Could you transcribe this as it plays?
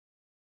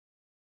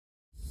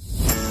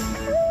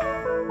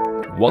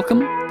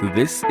Welcome to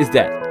This Is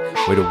That,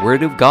 where the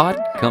Word of God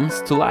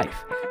comes to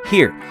life.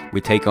 Here,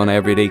 we take on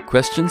everyday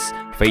questions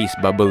faced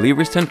by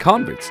believers and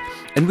converts,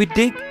 and we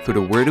dig through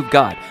the Word of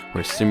God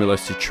where similar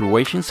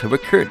situations have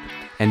occurred,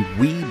 and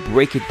we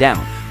break it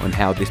down on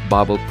how these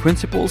Bible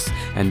principles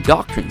and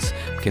doctrines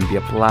can be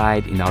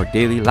applied in our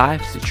daily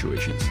life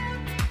situations.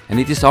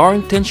 And it is our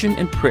intention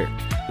and prayer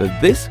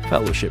that this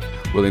fellowship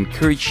will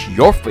encourage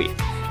your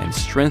faith and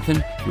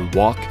strengthen your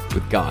walk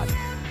with God.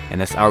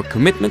 And as our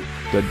commitment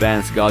to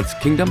advance God's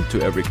kingdom to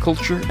every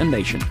culture and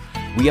nation,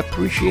 we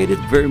appreciate it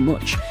very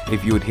much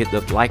if you would hit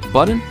that like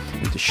button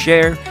and to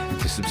share and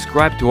to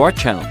subscribe to our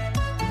channel.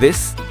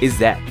 This is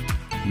that,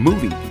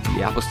 moving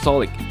the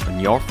apostolic on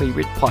your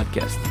favorite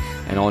podcast,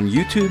 and on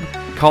YouTube,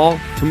 Call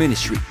to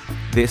Ministry.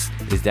 This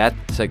is that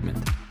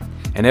segment.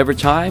 And every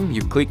time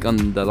you click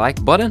on the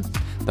like button,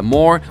 the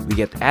more we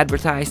get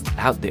advertised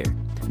out there.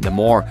 And the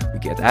more we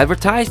get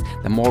advertised,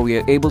 the more we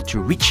are able to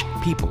reach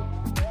people.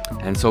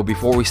 And so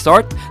before we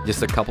start,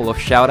 just a couple of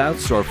shout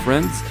outs to our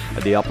friends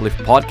at the Uplift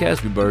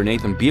Podcast with Brother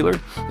Nathan Beeler,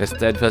 the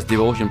Steadfast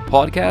Devotion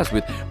Podcast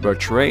with Brother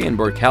Trey and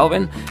Brother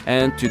Calvin,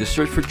 and to the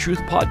Search for Truth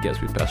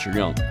Podcast with Pastor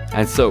Young.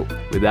 And so,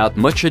 without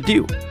much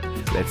ado,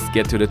 let's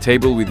get to the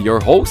table with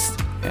your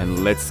host,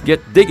 and let's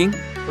get digging.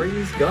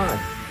 Praise God.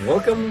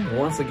 Welcome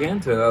once again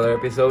to another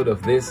episode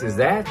of This Is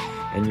That,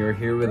 and you're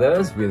here with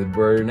us with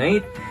Brother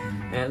Nate,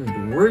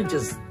 and we're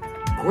just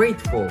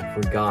grateful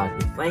for God.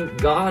 We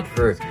thank God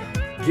for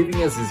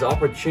giving us this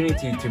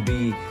opportunity to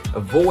be a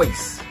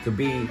voice, to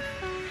be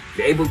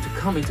able to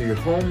come into your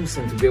homes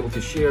and to be able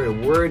to share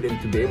the word and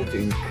to be able to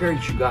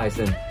encourage you guys.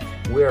 And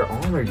we are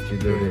honored to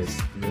do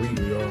this.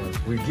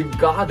 We give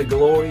God the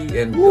glory,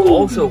 and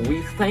also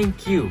we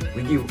thank you.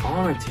 We give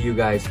honor to you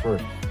guys for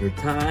your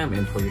time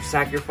and for your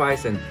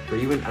sacrifice and for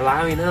even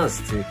allowing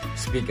us to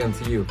speak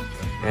unto you.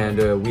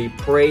 And we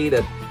pray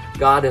that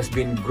God has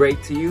been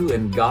great to you,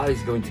 and God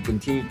is going to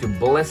continue to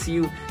bless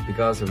you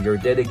because of your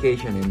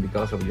dedication and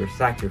because of your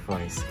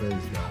sacrifice. Praise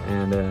God.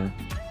 And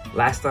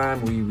last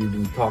time we've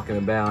been talking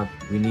about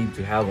we need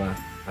to have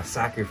a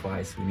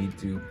sacrifice. We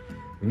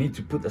need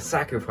to put a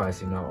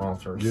sacrifice in our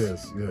altars.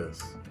 Yes.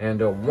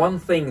 And one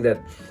thing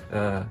that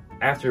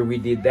after we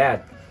did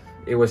that,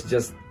 it was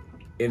just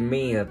in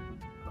me that,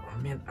 oh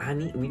man,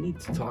 we need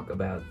to talk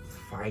about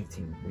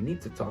fighting. We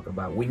need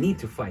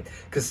to fight,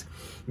 because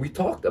we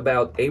talked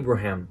about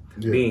Abraham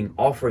being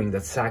offering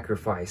that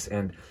sacrifice.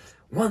 And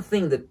one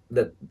thing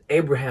that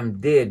Abraham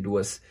did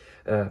was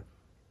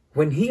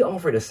when he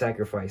offered a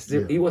sacrifice,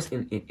 it was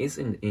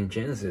in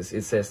Genesis,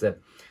 it says that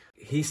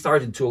he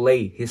started to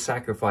lay his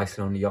sacrifice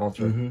on the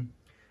altar,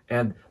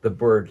 and the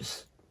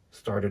birds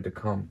started to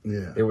come.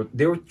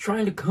 They were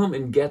trying to come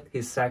and get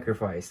his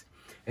sacrifice.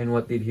 And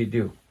what did he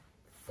do?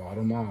 Fought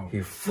them off.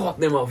 He fought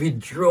them off. He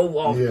drove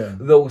off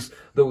those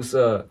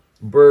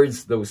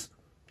birds, those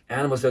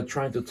animals that are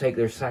trying to take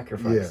their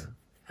sacrifice.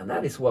 And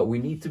that is what we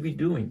need to be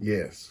doing.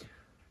 Yes.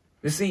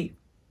 You see,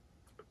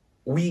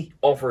 we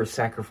offer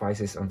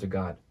sacrifices unto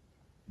God,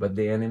 but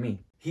the enemy,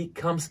 he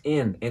comes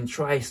in and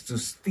tries to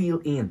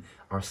steal in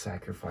our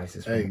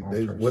sacrifices from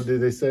altars. What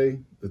did they say?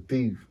 The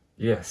thief.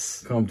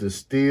 Yes. Come to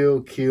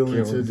steal, kill,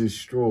 and to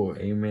destroy.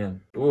 Amen.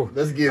 Ooh.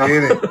 Let's get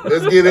in it.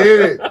 Let's get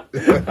in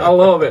it. I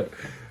love it.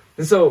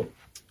 And so,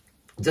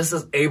 just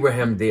as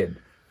Abraham did,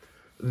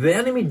 the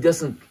enemy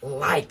doesn't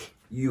like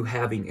you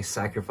having a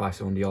sacrifice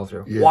on the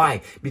altar.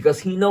 Why? Because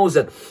he knows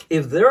that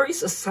if there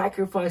is a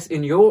sacrifice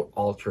in your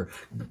altar,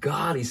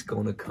 God is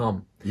going to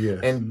come.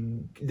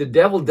 And the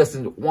devil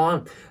doesn't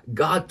want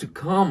God to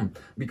come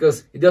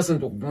because he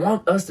doesn't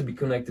want us to be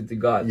connected to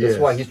God. That's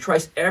why he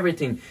tries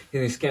everything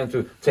in his can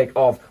to take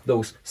off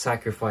those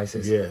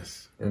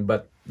sacrifices.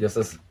 But just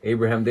as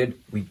Abraham did,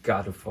 we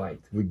got to fight.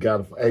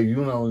 Hey, you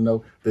don't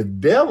know, the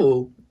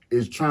devil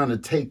is trying to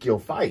take your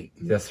fight.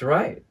 That's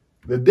right.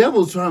 The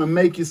devil's trying to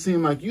make it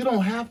seem like you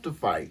don't have to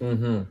fight.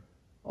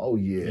 Oh,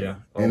 yeah.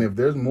 And if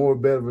there's more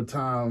better of a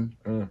time,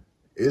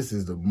 this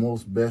is the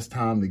most best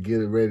time to get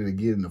it ready to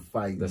get in the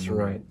fight. That's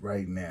right.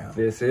 Right now.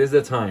 This is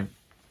the time.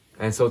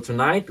 And so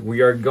tonight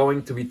we are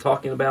going to be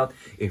talking about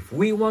if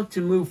we want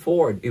to move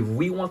forward, if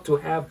we want to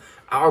have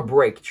our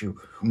breakthrough,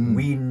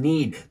 we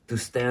need to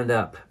stand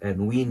up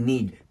and we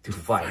need to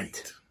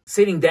fight.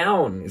 Sitting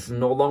down is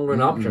no longer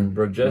an option,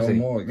 Brother Jesse. No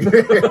more.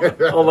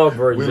 I love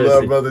Brother Jesse. We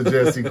love Brother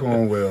Jesse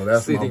Cornwell.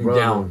 That's Sitting my brother.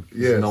 down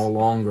is no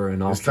longer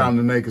an option. It's time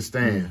to make a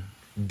stand.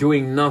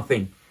 Doing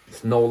nothing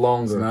is no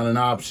longer It's not an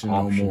option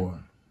no more.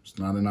 It's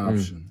not an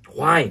option.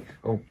 Why?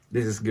 Oh,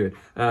 this is good.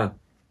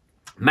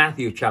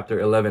 Matthew chapter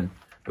 11,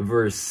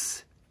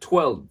 verse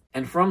 12.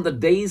 And from the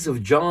days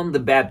of John the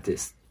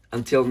Baptist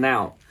until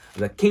now,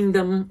 the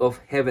kingdom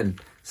of heaven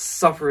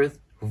suffereth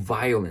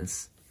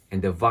violence,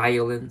 and the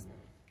violent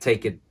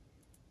take it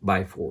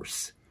by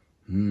force.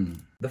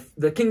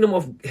 The kingdom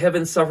of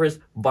heaven suffers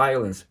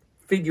violence.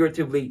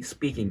 Figuratively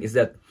speaking, is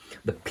that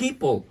the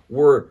people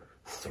were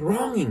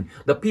thronging.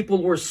 The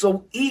people were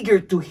so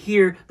eager to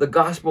hear the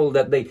gospel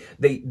that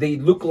they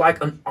look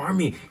like an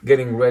army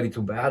getting ready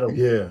to battle.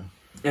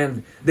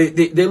 And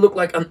they look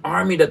like an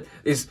army that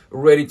is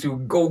ready to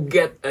go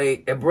get a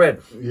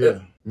bread.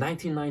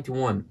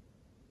 1991,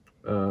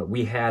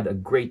 we had a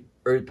great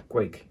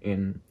earthquake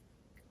in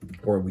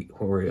where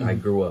I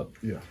grew up.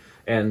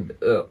 And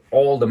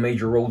all the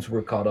major roads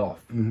were cut off,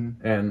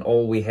 and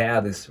all we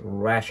had is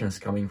rations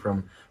coming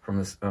from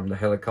the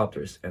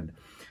helicopters.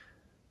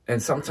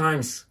 And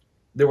sometimes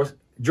there was,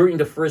 during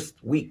the first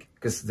week,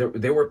 because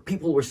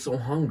people were so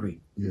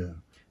hungry.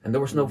 And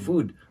there was no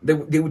food.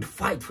 They would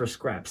fight for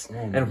scraps.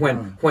 And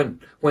when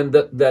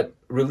that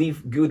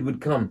relief good would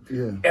come,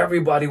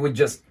 everybody would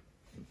just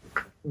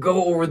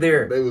go over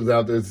there. They was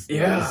out there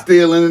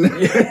stealing.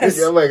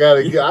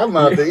 I'm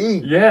out to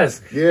eat.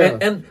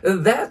 And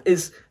that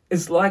is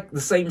like the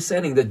same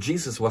setting that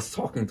Jesus was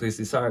talking to his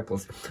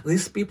disciples.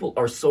 These people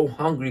are so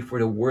hungry for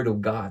the word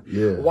of God.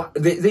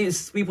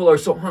 These people are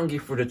so hungry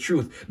for the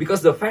truth,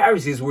 because the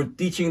Pharisees were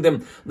teaching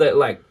them that,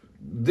 like,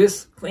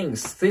 this, but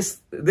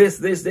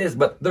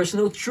there's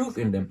no truth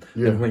in them.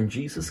 And when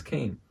Jesus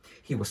came,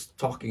 he was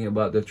talking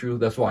about the truth.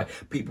 That's why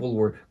people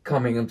were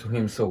coming into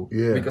him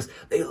because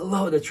they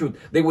love the truth.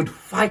 They would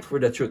fight for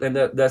the truth. And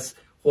that's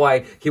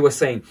why he was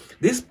saying,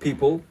 these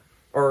people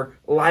are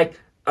like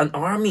an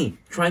army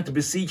trying to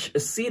besiege a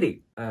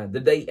city.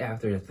 The day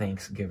after the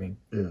Thanksgiving.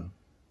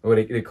 Or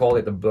they call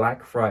it the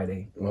Black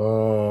Friday.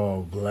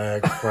 Oh,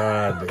 Black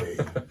Friday.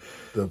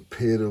 The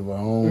pit of our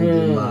own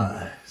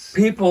demise.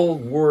 People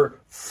were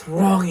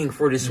thronging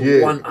for this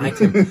one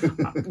item.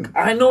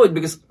 I know it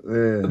because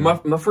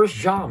my first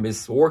job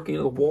is working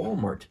at a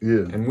Walmart.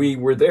 And we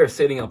were there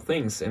setting up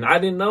things. And I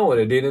didn't know it.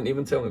 They didn't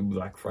even tell me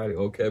Black Friday.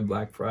 Okay,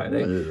 Black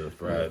Friday.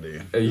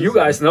 Friday. You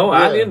guys know.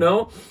 I didn't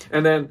know.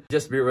 And then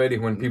just be ready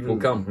when people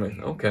come. Like,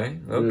 okay.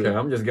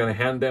 I'm just going to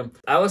hand them.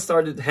 I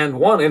started to hand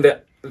one,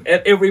 and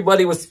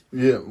everybody was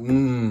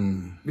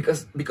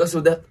because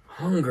of that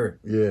hunger.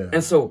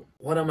 And so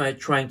what am I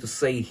trying to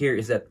say here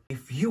is that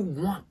if you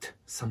want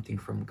something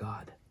from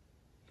God,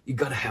 you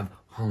gotta have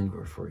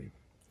hunger for it.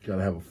 You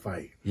gotta have a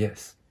fight.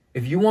 Yes.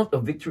 If you want a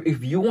victory,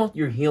 if you want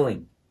your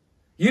healing,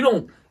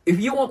 if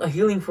you want a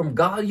healing from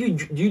God,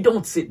 you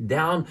don't sit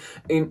down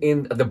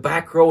in the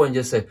back row and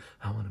just say,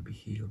 I want to be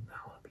healed.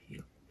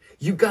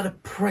 You got to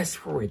press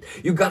for it.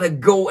 You got to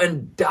go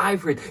and die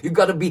for it. You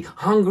got to be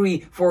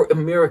hungry for a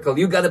miracle.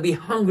 You got to be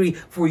hungry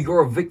for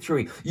your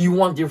victory. You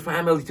want your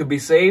family to be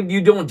saved.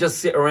 You don't just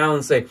sit around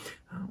and say,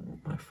 I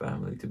want my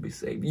family to be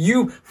saved.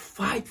 You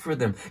fight for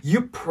them.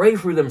 You pray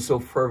for them so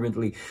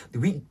fervently.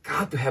 We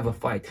got to have a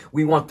fight.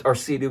 We want our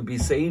city to be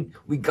saved.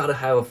 We got to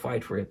have a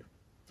fight for it.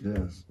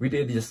 Yes. We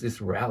did just this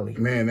rally.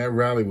 Man, that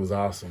rally was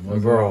awesome.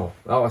 Bro,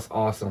 that was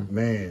awesome.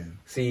 Man.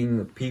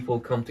 Seeing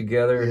people come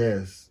together.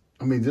 Yes.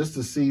 I mean, just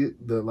to see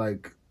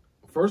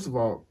first of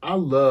all, I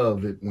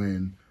love it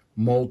when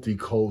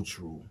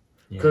multicultural.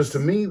 Because to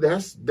me,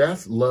 that's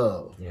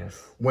love.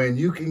 Yes. When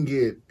you can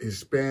get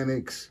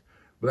Hispanics,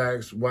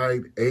 blacks,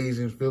 white,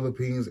 Asians,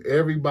 Philippines,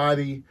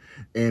 everybody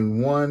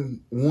in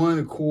one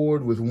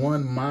accord with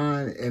one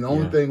mind, and the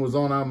only thing was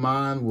on our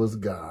mind was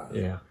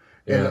God.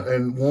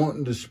 And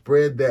wanting to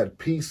spread that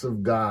peace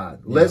of God.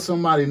 Let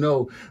somebody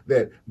know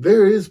that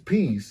there is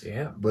peace,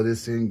 but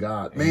it's in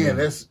God. Man,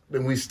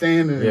 and we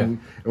standing and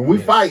we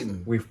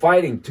fighting. We're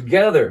fighting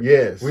together.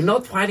 Yes. We're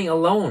not fighting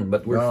alone,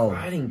 but we're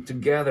fighting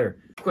together.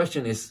 The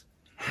question is,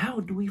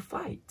 how do we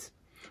fight?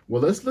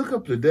 Well, let's look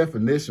up the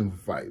definition for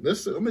fight.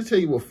 Let me tell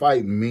you what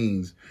fighting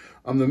means.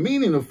 The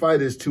meaning of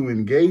fight is to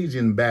engage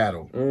in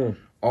battle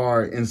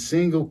or in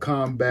single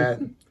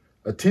combat,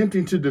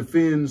 attempting to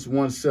defend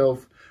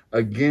oneself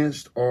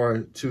against or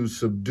to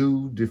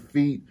subdue,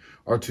 defeat,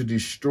 or to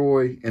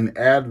destroy an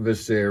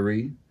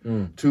adversary,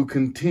 to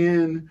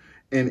contend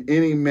in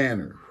any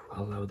manner.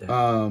 I love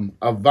that.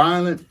 A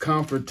violent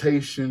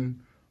confrontation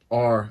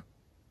or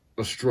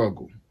a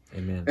struggle.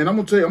 Amen. And I'm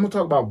gonna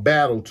talk about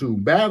battle too.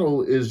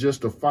 Battle is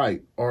just a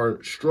fight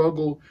or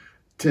struggle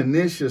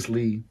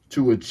tenaciously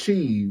to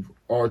achieve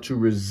or to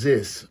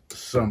resist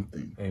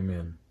something.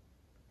 Amen.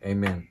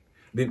 Amen.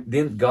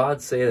 Didn't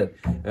God say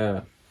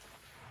that?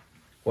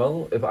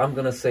 Well, if I'm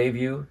going to save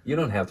you, you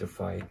don't have to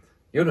fight.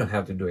 You don't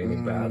have to do any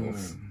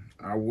battles.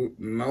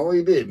 No,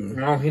 he didn't.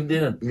 No, he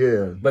didn't.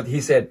 Yeah. But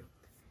he said,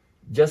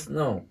 just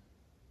know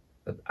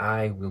that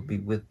I will be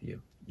with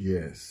you.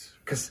 Yes.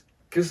 Because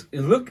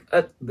look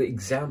at the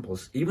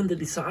examples. Even the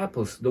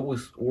disciples,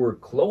 those who were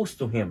close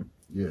to him.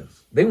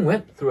 Yes. They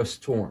went through a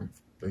storm.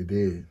 They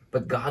did.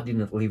 But God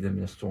didn't leave them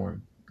in a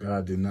storm.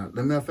 God did not. As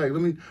a matter of fact,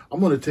 I'm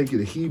going to take you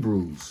to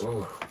Hebrews.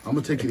 I'm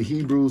going to take you to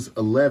Hebrews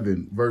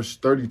 11, verse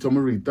 32. I'm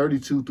going to read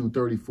 32 through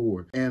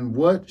 34. And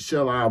what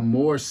shall I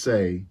more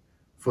say?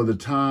 For the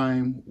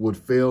time would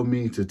fail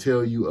me to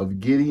tell you of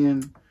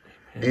Gideon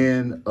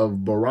and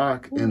of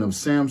Barak and of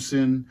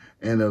Samson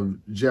and of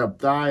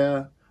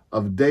Jephthah,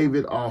 of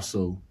David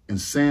also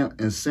and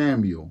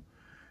Samuel,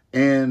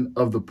 and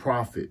of the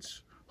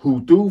prophets,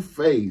 who through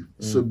faith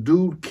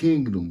subdued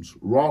kingdoms,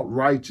 wrought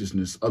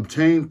righteousness,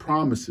 obtained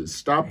promises,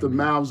 stopped the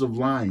mouths of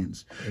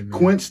lions,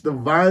 quenched the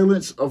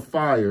violence of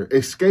fire,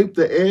 escaped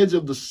the edge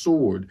of the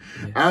sword,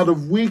 out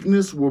of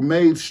weakness were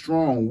made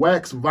strong,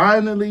 waxed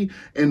violently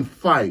in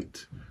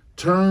fight,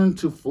 turned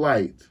to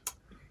flight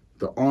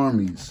the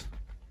armies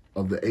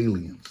of the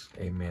aliens.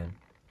 Amen.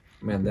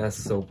 Man, that's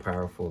so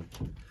powerful.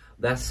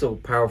 That's so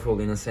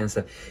powerful in a sense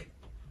that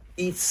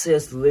it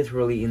says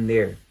literally in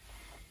there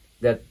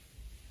that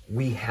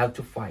we have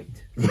to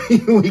fight.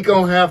 We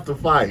gonna have to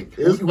fight.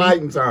 It's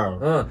fighting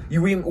time.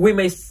 We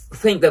may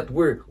think that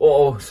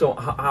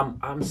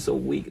I'm so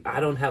weak. I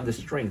don't have the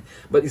strength.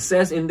 But it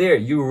says in there,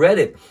 you read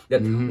it,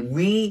 that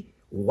we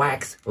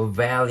wax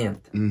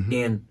valiant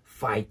in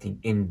fighting,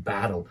 in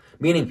battle.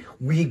 Meaning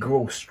we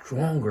grow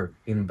stronger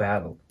in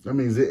battle. That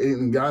means,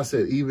 and God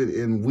said, even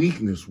in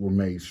weakness we're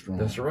made strong.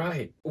 That's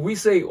right. We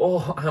say,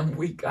 oh, I'm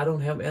weak. I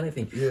don't have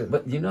anything. Yeah.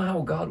 But you know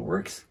how God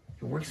works?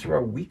 He works through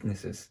our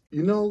weaknesses.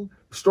 You know,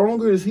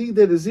 stronger is he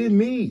that is in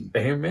me.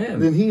 Amen.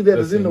 Than he that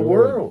is in the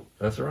world.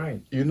 That's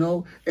right. You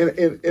know,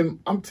 and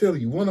I'm telling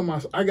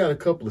you, I got a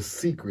couple of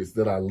secrets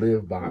that I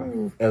live by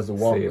as I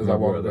walk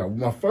around.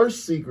 My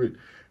first secret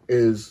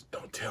is,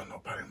 don't tell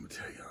nobody, I'm gonna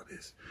tell y'all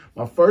this.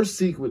 My first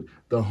secret,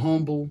 the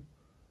humble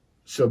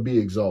shall be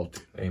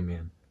exalted.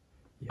 Amen.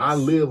 Yes. I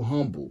live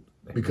humbled.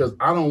 Because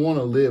I don't want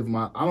to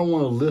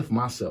lift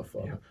myself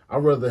up. Yeah.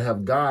 I'd rather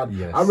have God.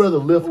 Yes. I'd rather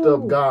lift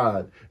up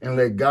God and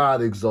let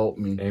God exalt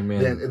me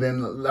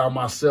than allow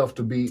myself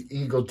to be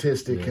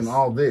egotistic and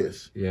all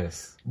this.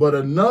 Yes. But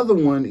another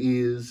one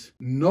is,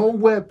 no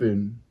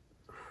weapon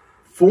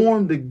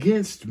formed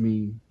against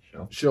me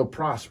shall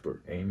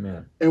prosper.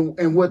 Amen.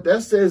 And what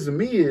that says to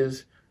me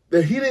is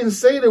that he didn't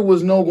say there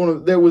was not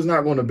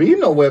going to be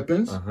no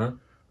weapons.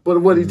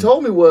 But what he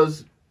told me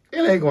was,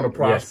 it ain't going to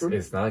prosper.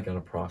 Yes, it's not going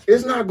to prosper.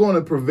 It's not going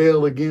to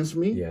prevail against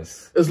me.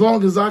 Yes. As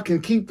long as I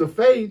can keep the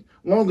faith,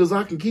 as long as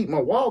I can keep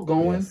my walk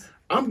going,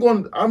 I'm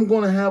going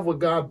to have what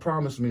God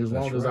promised me as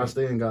long as I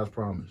stay in God's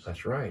promise.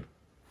 That's right.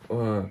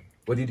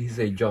 What did he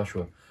say,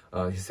 Joshua?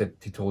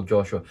 He told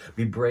Joshua,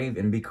 be brave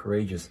and be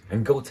courageous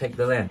and go take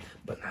the land,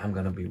 but I'm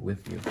going to be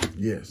with you.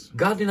 Yes.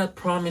 God did not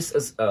promise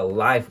us a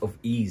life of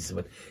ease,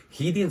 but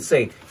he didn't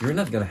say, you're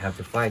not going to have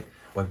to fight,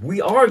 but we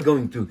are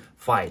going to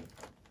fight.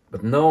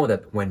 But know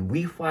that when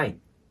we fight,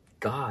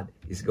 God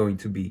is going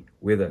to be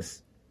with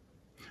us.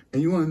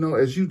 And you want to know,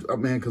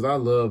 because I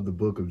love the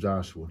book of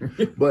Joshua,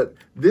 but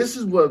this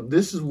is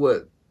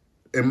what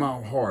in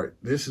my heart,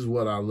 this is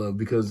what I love,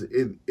 because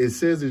it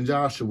says in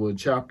Joshua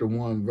chapter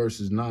 1,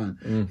 verses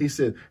 9, he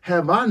said,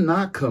 have I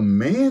not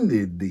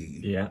commanded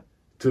thee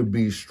to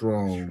be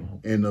strong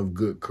and of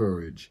good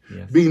courage?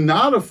 Yes. Be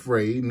not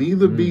afraid,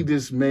 neither be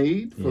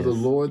dismayed, for the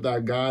Lord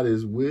thy God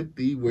is with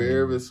thee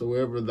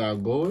wheresoever thou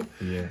goest.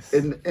 Yes.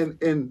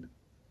 And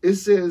it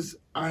says,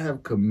 I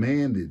have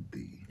commanded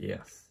thee.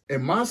 Yes.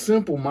 In my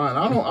simple mind,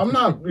 I'm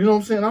not, you know what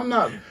I'm saying? I'm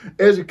not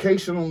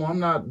educational. I'm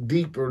not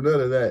deep or none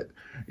of that.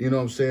 You know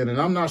what I'm saying?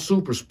 And I'm not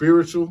super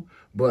spiritual,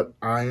 but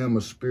I am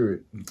a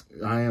spirit.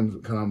 Because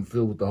I'm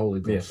filled with the Holy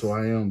Ghost. Yes. So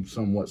I am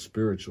somewhat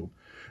spiritual.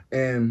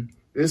 And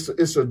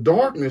it's a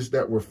darkness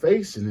that we're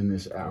facing in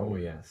this hour. Oh,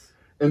 yes.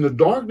 And the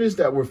darkness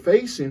that we're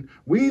facing,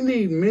 we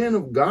need men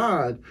of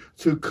God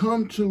to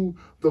come to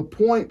the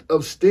point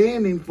of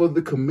standing for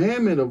the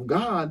commandment of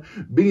God,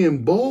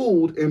 being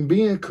bold and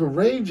being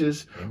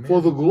courageous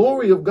for the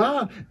glory of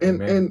God.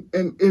 And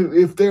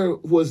if there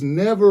was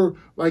never,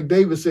 like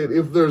David said,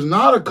 if there's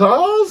not a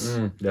cause,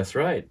 that's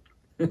right.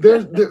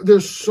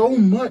 there's so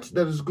much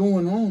that is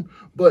going on,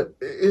 but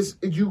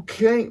you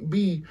can't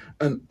be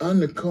an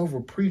undercover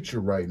preacher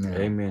right now.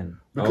 Amen.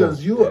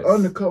 Because you're an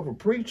undercover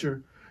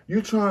preacher.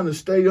 You're trying to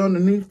stay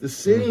underneath the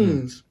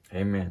scenes.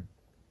 Amen.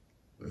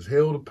 There's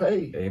hell to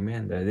pay.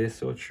 Amen. That is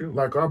so true.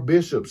 Like our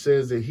bishop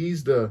says that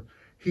he's the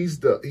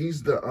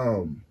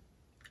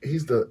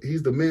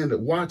man that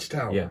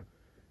watchtower. Yeah.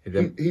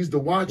 He's the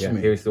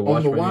watchman. Yeah, he's the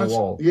watchman on the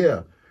wall.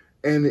 Yeah.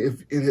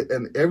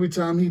 And every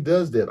time he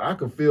does that, I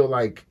can feel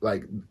like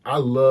I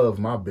love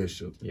my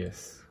bishop.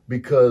 Yes.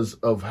 Because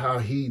of how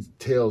he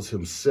tells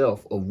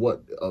himself of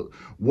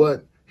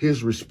what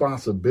his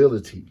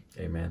responsibility.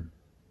 Amen.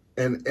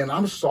 And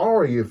I'm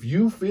sorry if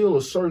you feel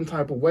a certain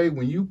type of way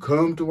when you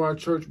come to our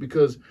church,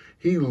 because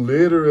he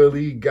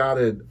literally got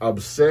an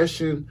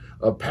obsession,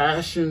 a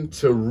passion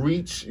to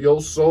reach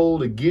your soul,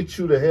 to get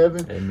you to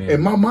heaven. Amen.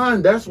 In my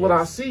mind, that's what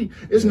I see.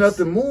 It's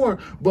nothing more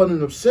but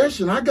an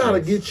obsession. I got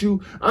to get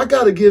you. I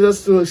got to get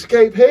us to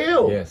escape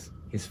hell. Yes.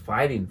 He's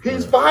fighting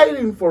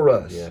for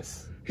us.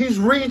 Yes. He's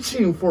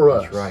reaching for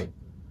us. That's right.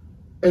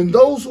 And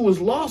those who was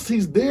lost,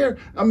 he's there.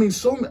 I mean,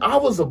 I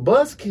was a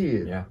bus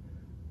kid. Yeah.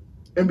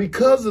 And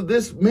because of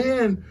this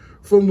man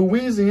from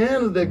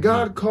Louisiana that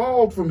God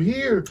called from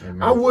here,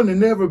 I wouldn't have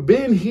never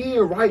been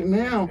here right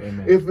now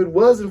if it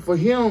wasn't for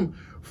him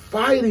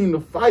fighting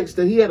the fights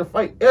that he had to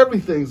fight.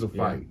 Everything's a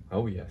fight.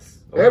 Oh, yes.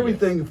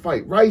 Everything to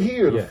fight right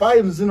here. The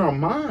fight is in our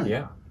mind.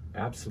 Yeah,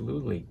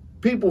 absolutely.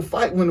 People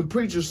fight when the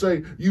preachers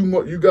say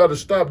you got to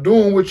stop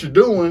doing what you're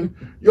doing.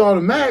 You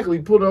automatically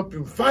put up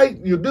your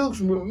fight, your dukes.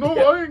 No,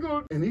 I ain't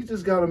gonna. And he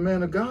just got a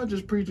man of God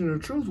just preaching the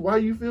truth. Why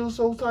you feel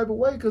so type of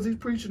way? Because he's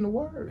preaching the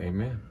word.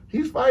 Amen.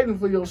 He's fighting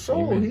for your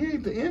soul. Amen. He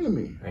ain't the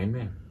enemy.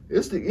 Amen.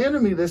 It's the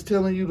enemy that's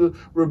telling you to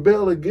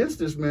rebel against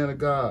this man of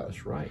God.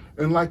 That's right.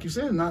 And like you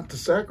said, not to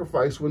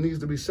sacrifice what needs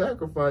to be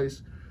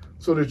sacrificed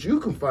so that you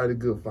can fight a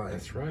good fight.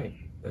 That's right.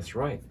 That's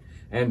right.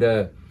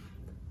 And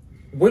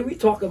when we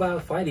talk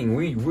about fighting,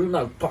 we're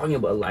not talking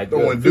about like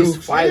he's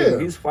fighting. Yeah.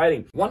 He's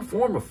fighting. One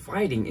form of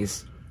fighting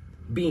is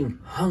being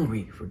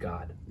hungry for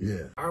God.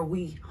 Yeah. Are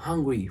we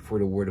hungry for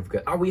the word of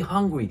God? Are we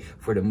hungry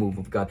for the move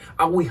of God?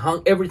 Are we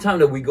every time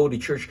that we go to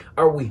church,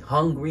 are we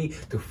hungry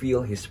to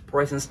feel his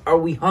presence? Are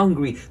we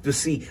hungry to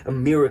see a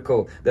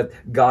miracle that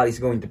God is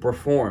going to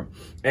perform?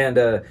 And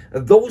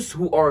those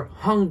who are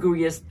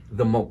hungriest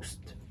the most,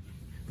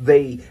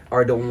 they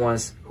are the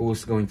ones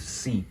who's going to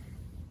see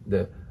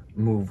the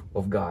move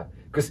of God.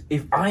 Because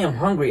if I am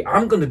hungry,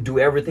 I'm going to do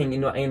everything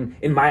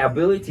in my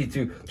ability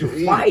to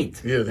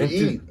fight. Yeah, to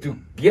eat.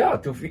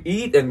 To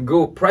eat and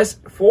go press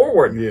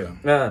forward.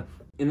 Yeah.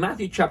 In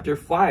Matthew chapter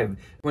 5,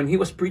 when he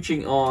was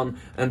preaching on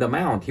the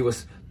Mount, he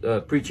was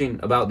preaching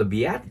about the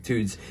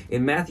Beatitudes.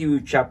 In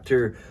Matthew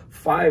chapter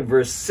 5,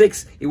 verse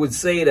 6, he would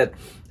say that,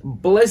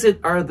 "Blessed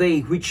are they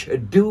which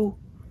do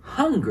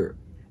hunger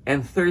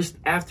and thirst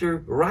after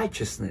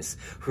righteousness,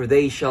 for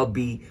they shall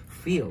be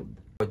filled."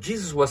 What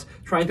Jesus was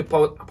trying to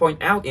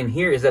point out in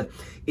here is that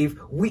if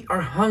we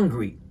are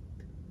hungry,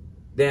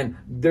 then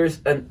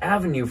there's an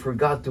avenue for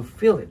God to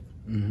fill it.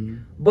 Mm-hmm.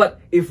 But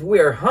if we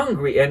are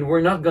hungry and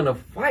we're not going to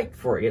fight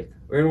for it,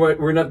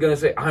 we're not going to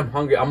say, "I'm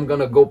hungry, I'm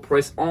going to go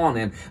press on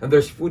and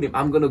there's food,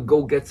 I'm going to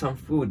go get some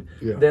food,"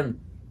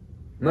 then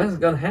nothing's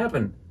going to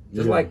happen.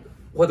 Just like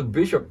what the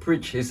bishop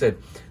preached, he said,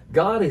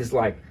 God is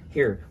like,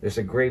 "Here, there's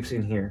a grapes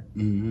in here."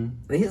 Mm-hmm.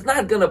 And he's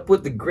not going to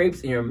put the grapes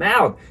in your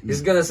mouth.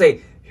 He's going to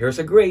say, "Here's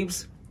a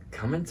grapes.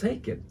 Come and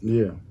take it."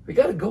 Yeah. We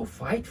got to go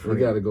fight for it. We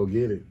got to go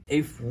get it.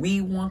 If we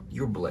want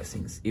your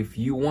blessings, if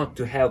you want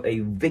to have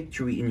a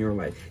victory in your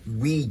life,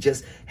 we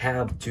just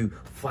have to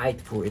fight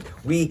for it.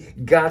 We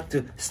got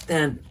to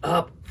stand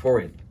up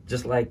for it.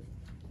 Just like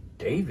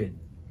David.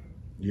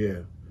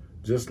 Yeah.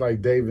 Just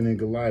like David and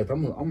Goliath.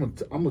 I'm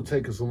gonna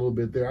take us a little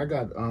bit there. I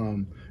got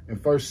in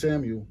 1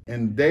 Samuel,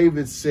 and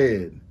David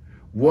said,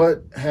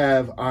 "What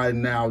have I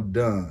now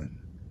done?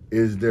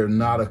 Is there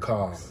not a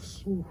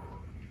cause?" Ooh.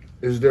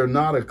 Is there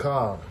not a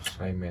cause?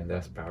 Amen.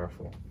 That's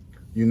powerful.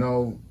 You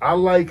know, I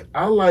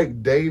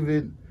like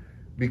David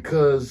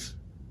because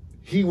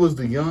he was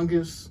the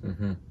youngest.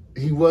 Mm-hmm.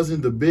 He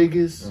wasn't the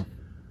biggest,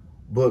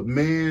 but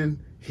man,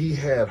 he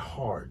had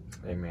heart.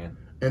 Amen.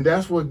 And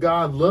that's what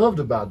God loved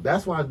about.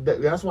 That's why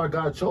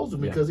God chose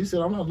him, because he said,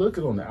 "I'm not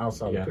looking on the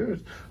outside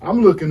appearance.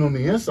 I'm looking on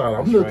the inside.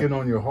 I'm looking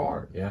on your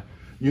heart." Yeah.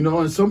 You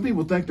know, and some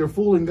people think they're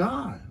fooling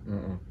God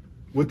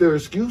with their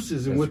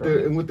excuses and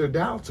with their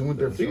doubts and with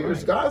their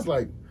fears. God's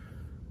like,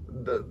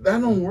 that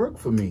don't work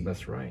for me.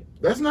 That's right.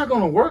 That's not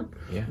going to work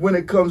when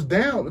it comes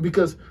down,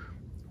 because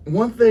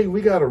one thing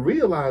we got to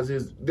realize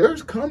is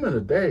there's coming a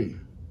day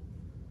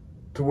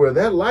to where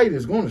that light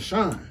is going to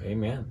shine.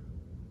 Amen.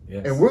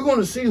 Yes. And we're going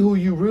to see who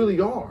you really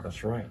are.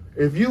 That's right.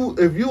 If you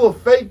a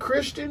fake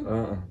Christian,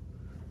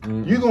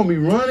 you're going to be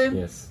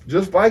running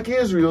just like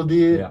Israel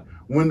did. Yeah.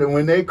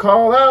 When they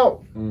call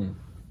out,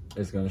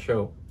 it's going to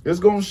show. It's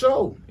going to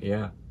show.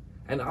 Yeah.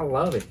 And I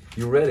love it.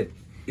 You read it.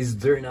 Is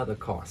there not a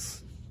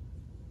cause?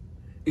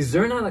 Is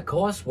there not a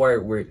cause why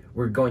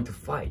we're going to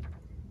fight?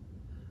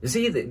 You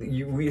see,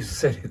 we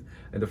said it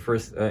in the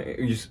first.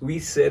 We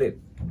said it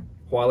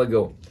a while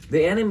ago.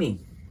 The enemy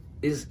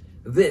is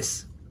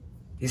this.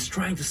 He's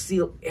trying to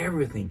steal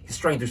everything. He's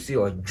trying to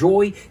steal our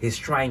joy. He's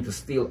trying to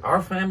steal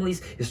our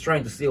families. He's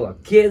trying to steal our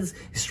kids.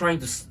 He's trying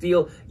to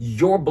steal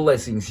your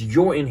blessings,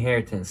 your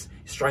inheritance.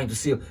 He's trying to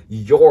steal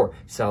your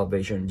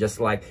salvation,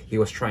 just like he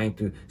was trying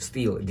to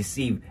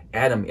deceive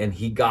Adam, and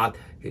he got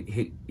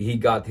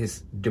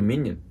his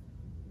dominion.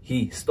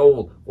 He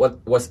stole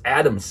what was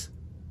Adam's.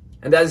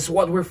 And that is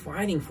what we're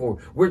fighting for.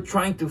 We're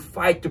trying to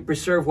fight to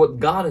preserve what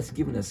God has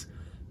given us.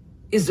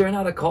 Is there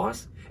not a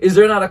cause? Is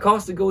there not a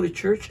cause to go to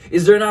church?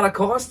 Is there not a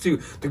cause to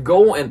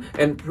go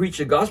and preach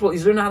the gospel?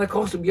 Is there not a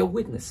cause to be a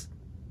witness?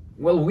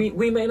 Well,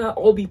 we may not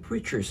all be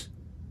preachers,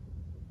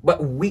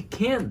 but we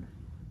can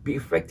be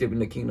effective in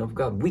the kingdom of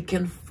God. We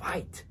can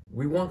fight.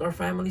 We want our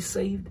family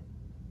saved.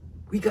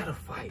 We got to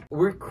fight.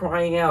 We're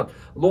crying out,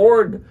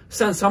 "Lord,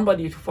 send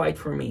somebody to fight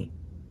for me."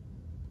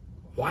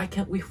 Why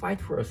can't we fight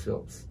for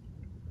ourselves?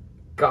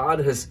 God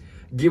has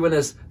given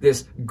us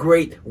this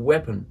great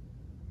weapon.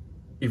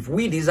 If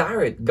we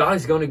desire it, God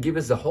is going to give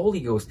us the Holy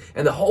Ghost.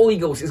 And the Holy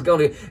Ghost is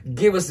going to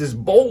give us this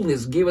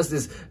boldness,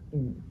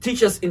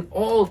 teach us in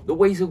all the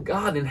ways of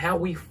God and how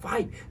we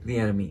fight the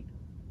enemy.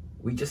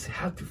 We just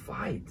have to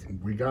fight.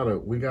 We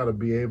gotta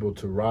be able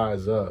to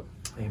rise up.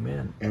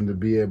 Amen. And to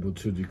be able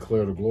to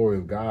declare the glory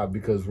of God.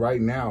 Because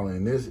right now,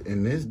 in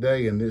this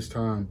day and this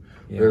time,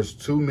 there's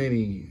too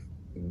many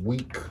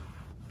weak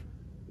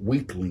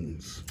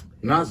weaklings.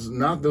 Not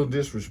no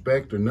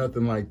disrespect or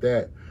nothing like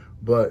that,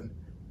 but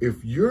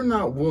if you're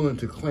not willing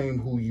to claim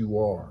who you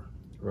are,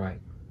 right,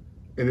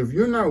 and if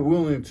you're not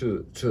willing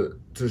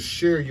to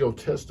share your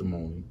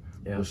testimony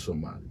with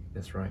somebody,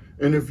 that's right,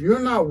 and if you're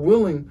not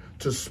willing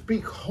to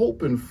speak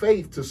hope and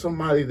faith to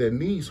somebody that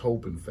needs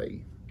hope and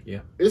faith,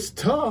 it's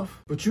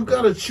tough, but you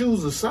got to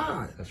choose a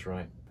side. That's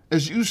right.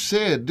 As you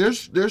said,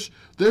 there's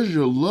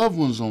your loved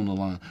ones on the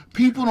line.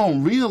 People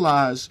don't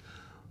realize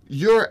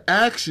your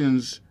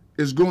actions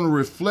is going to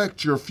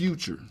reflect your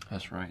future.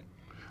 That's right.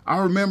 I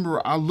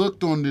remember I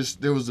looked on this.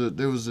 There was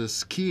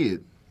this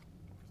kid,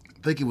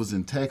 I think it was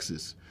in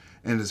Texas,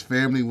 and his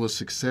family was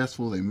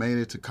successful. They made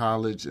it to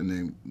college,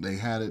 and they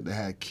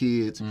had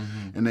kids,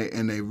 and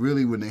they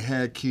really, when they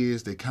had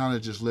kids, they kind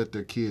of just let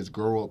their kids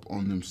grow up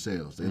on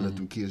themselves. They let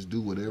them kids do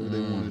whatever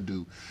they want to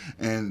do,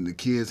 and the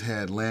kids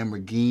had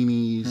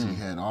Lamborghinis. He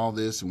had all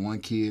this, and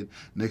one kid,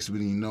 next thing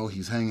you know,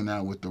 he's hanging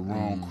out with the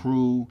wrong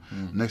crew.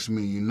 Next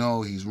thing you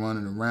know, he's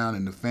running around,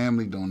 and the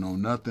family don't know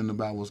nothing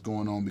about what's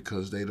going on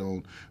because they're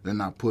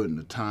not putting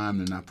the time,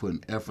 they're not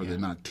putting effort, they're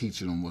not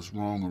teaching them what's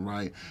wrong or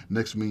right.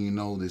 Next thing you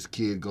know, this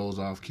kid goes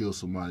off, kills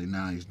somebody.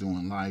 Now he's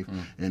doing life,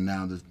 and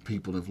now the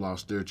people have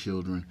lost their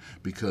children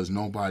because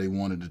nobody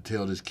wanted to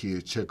tell this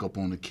kid, check up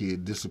on the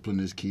kid, discipline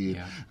this kid,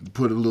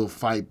 put a little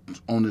fight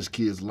on this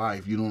kid's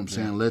life. You know what I'm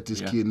saying? Let this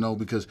kid know,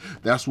 because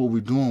that's what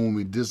we're doing when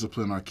we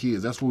discipline our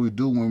kids. That's what we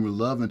do when we're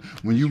loving.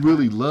 When you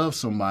really love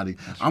somebody,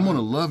 I'm going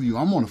to love you.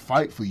 I'm going to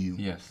fight for you.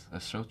 Yes,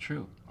 that's so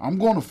true. I'm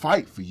going to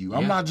fight for you.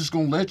 I'm not just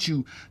going to let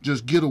you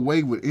just get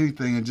away with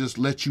anything and just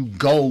let you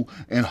go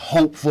and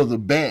hope for the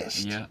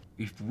best. Yeah.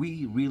 If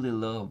we really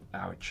love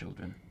our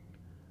children,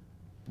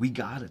 we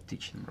got to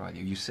teach them right.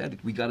 You said it.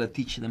 We got to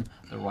teach them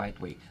the right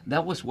way.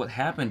 That was what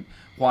happened,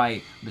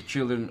 why the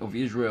children of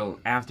Israel,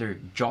 after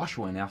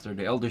Joshua and after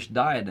the elders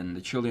died, and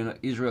the children of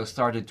Israel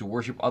started to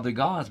worship other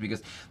gods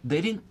because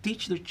they didn't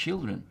teach their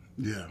children.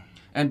 Yeah.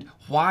 And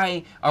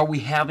why are we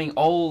having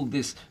all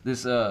this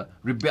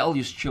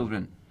rebellious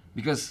children?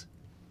 Because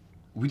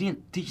we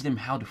didn't teach them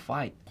how to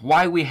fight.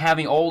 Why we're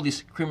having all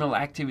these criminal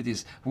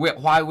activities?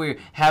 Why we're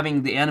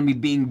having the enemy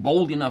being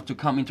bold enough to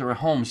come into our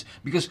homes?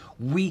 Because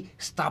we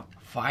stopped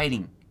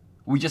fighting.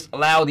 We just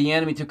allow the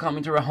enemy to come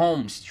into our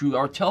homes through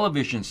our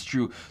televisions,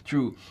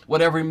 through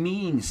whatever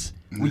means.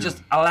 We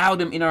just allow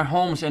them in our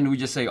homes, and we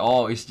just say,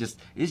 "Oh, it's just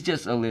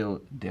a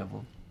little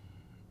devil."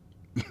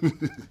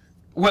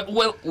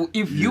 well,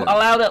 if you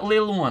allow that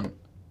little one,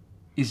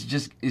 it's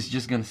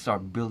just gonna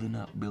start building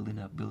up.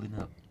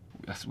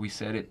 As we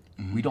said it,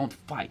 we don't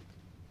fight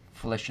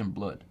flesh and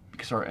blood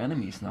because our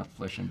enemy is not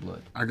flesh and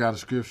blood. I got a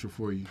scripture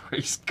for you.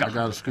 Praise God. I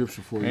got a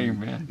scripture for you.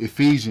 Amen.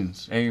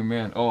 Ephesians.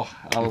 Amen. Oh,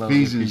 I love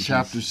Ephesians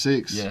chapter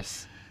 6.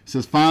 Yes. It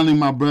says, "Finally,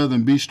 my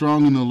brethren, be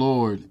strong in the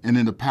Lord and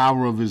in the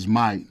power of his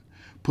might.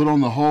 Put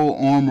on the whole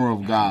armor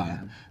of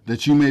God,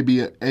 that you may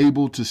be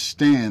able to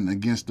stand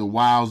against the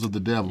wiles of the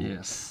devil.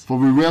 Yes. For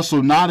we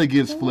wrestle not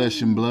against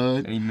flesh and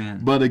blood,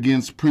 Amen. but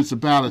against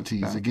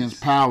principalities,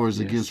 against powers,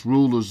 against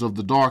rulers of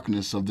the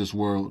darkness of this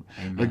world,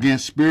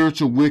 against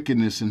spiritual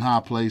wickedness in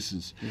high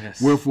places.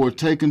 Yes. Wherefore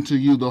take unto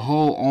you the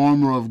whole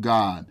armor of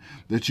God,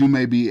 that you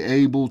may be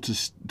able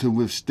to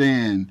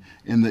withstand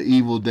in the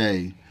evil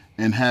day,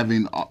 and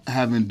having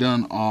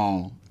done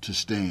all, to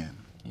stand."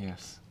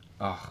 Yes.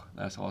 Oh,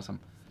 that's awesome.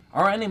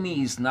 Our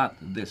enemy is not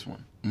this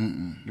one.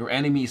 Your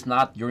enemy is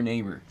not your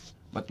neighbor,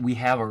 but we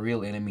have a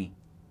real enemy,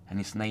 and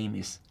his name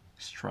is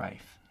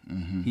strife.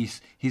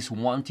 He's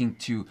wanting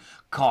to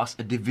cause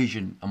a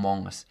division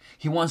among us.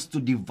 He wants to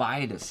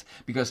divide us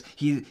because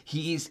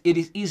it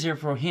is easier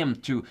for him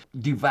to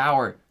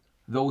devour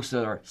those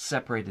that are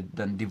separated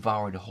than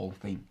devour the whole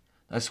thing.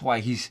 That's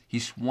why he's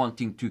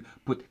wanting to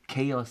put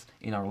chaos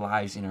in our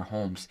lives, in our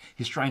homes.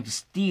 He's trying to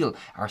steal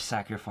our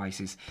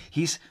sacrifices.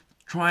 He's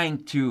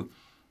trying to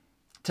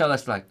tell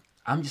us, like,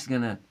 I'm just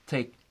going to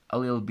take a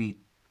little bit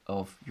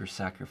of your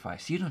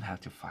sacrifice. You don't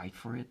have to fight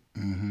for it.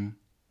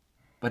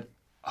 But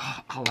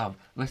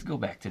let's go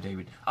back to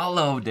David. I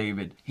love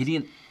David. He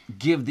didn't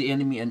give the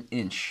enemy an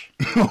inch.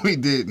 No, he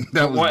didn't.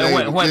 That was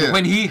David.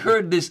 When he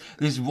heard this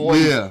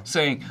voice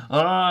saying,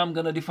 I'm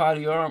going to defy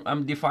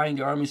I'm defying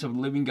the armies of the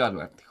living God.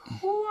 Like,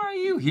 who are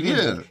you? He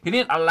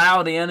didn't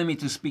allow the enemy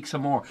to speak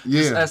some more.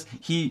 Just as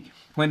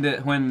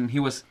when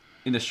he was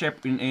in the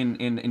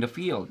in the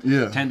field,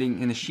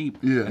 tending in the sheep,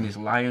 and his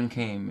lion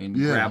came and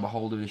grabbed a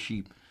hold of the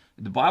sheep.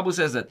 The Bible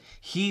says that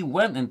he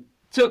went and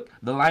took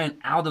the lion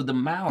out of the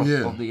mouth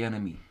of the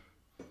enemy.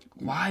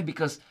 Why?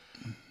 Because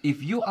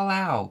if you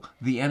allow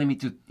the enemy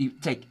to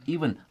take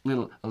even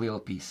a little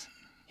piece,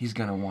 he's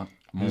gonna want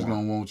more. He's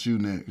gonna want you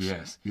next.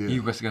 Yes,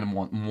 he's just gonna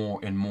want more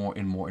and more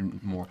and more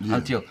and more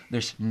until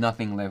there's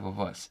nothing left of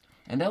us.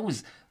 And that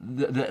was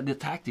the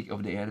tactic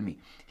of the enemy.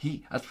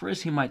 At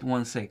first he might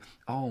want to say,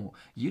 "Oh,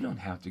 you don't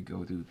have to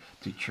go to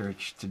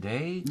church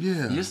today.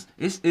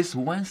 It's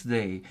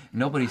Wednesday.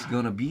 Nobody's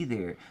gonna be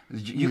there.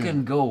 You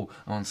can go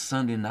on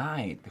Sunday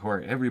night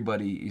where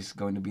everybody is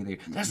going to be there."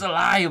 That's a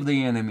lie of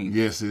the enemy.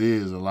 Yes, it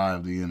is a lie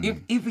of the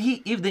enemy.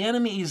 If the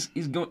enemy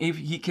if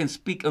he can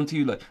speak unto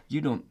you like,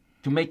 you don't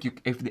to make you,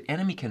 if the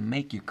enemy can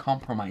make you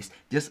compromise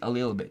just a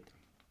little bit,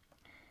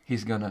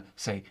 he's gonna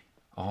say,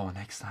 "Oh,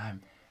 next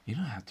time you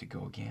don't have to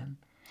go again."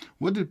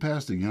 What did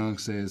Pastor Young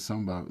say?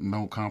 Something about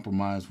don't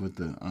compromise with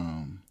the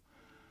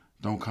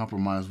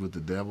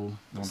devil.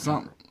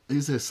 He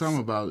said something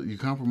about you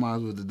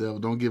compromise with the devil.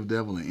 Don't give the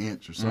devil an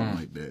inch or something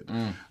like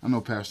that. I know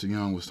Pastor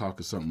Young was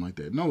talking something like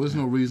that. No, there's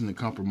no reason to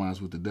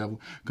compromise with the devil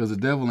because the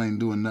devil ain't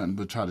doing nothing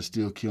but try to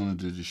steal, kill, and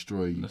to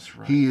destroy you. That's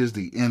right. He is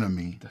the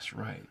enemy. That's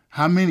right.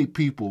 How many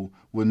people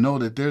would know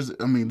that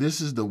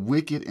this is the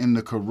wicked and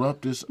the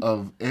corruptest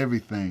of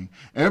everything.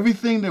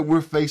 Everything that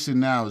we're facing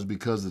now is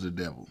because of the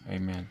devil.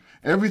 Amen.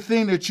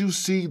 Everything that you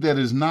see that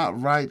is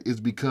not right is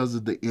because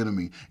of the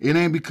enemy. It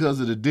ain't because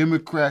of the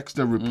Democrats,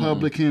 the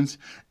Republicans.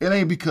 It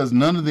ain't because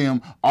none of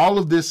them. All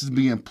of this is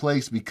being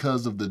placed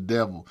because of the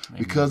devil,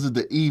 because of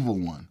the evil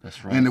one.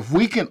 That's right. And if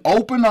we can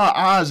open our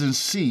eyes and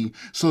see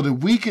so that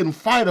we can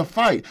fight a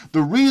fight,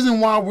 the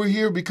reason why we're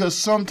here, because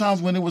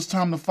sometimes when it was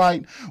time to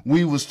fight,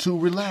 we was too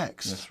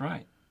relaxed. That's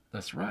right.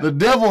 That's right. The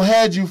devil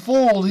had you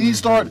fooled. He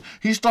start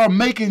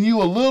making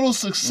you a little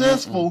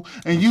successful,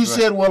 and you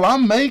said, "Well,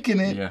 I'm making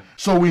it." Yeah.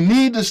 So we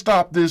need to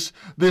stop this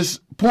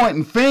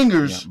pointing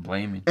fingers,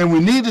 blaming, and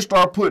we need to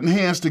start putting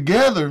hands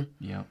together.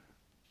 Yeah.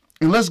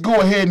 And let's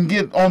go ahead and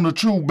get on the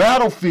true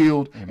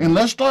battlefield, and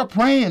let's start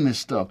praying this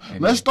stuff. Amen.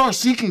 Let's start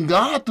seeking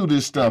God through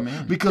this stuff,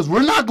 because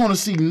we're not going to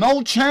see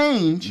no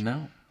change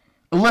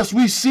unless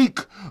we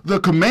seek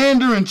the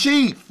commander in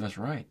chief. That's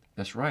right.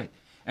 That's right.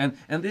 And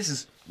this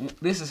is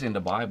in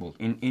the Bible,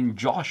 in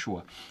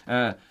Joshua.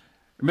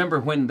 Remember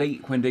when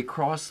when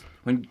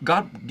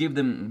God gave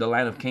them the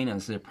land of Canaan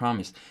as they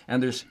promised,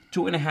 and there's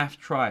 2.5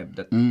 tribes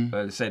that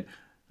said,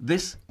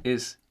 "This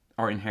is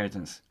our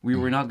inheritance. We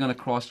were not going to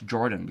cross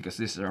Jordan because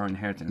this is our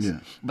inheritance." Yeah.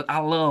 But I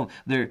love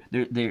their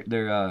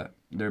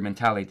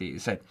mentality.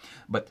 It said,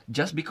 "But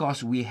just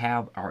because we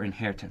have our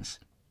inheritance,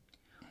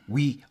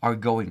 we are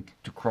going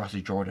to cross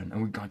the Jordan,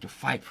 and we're going to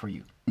fight for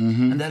you."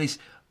 And that is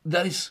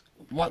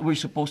what we're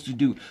supposed to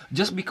do.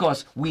 Just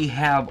because we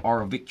have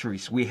our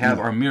victories, we have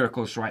our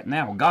miracles right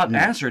now, God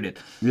answered it.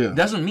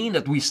 Doesn't mean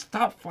that we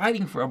stop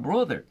fighting for a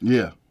brother.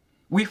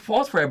 We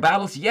fought for our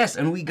battles, yes,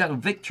 and we got a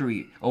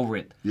victory over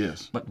it.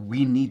 Yes. But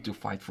we need to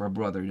fight for a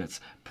brother that's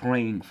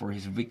praying for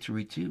his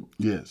victory too.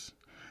 Yes.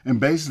 And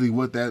basically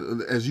what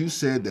that, as you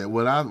said that,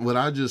 what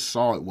I just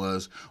saw it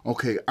was,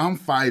 okay, I'm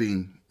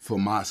fighting for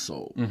my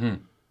soul.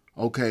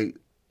 Okay,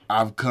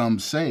 I've come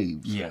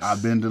saved. Yes.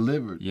 I've been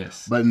delivered.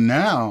 Yes. But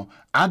now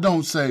I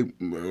don't say,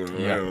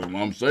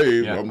 I'm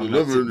saved, I'm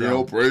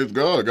delivered, praise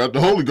God, I got the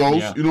Holy Ghost.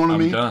 Yeah. You know what I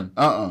mean? Done.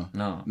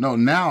 No,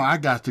 now I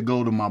got to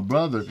go to my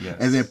brother. Yes.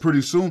 And then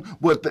pretty soon,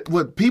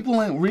 what people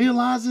ain't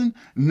realizing,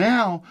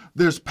 now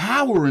there's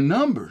power in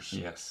numbers.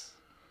 Yes.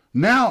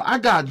 Now I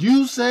got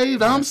you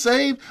saved, I'm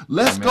saved.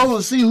 Let's go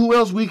and see who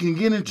else we can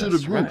get into the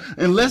group. Right.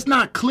 And let's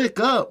not click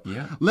up.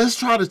 Let's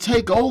try to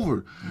take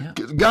over.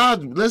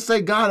 God, let's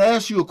say God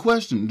asks you a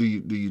question. Do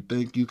you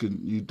think you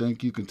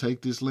can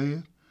take this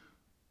land?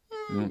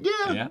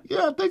 Yeah,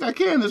 I think I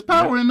can. There's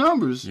power in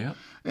numbers.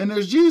 And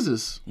there's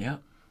Jesus.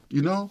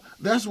 You know,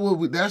 that's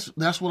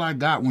what I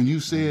got when you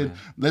said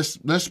let's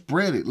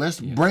spread it. Let's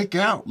break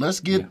out.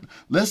 Let's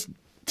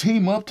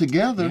team up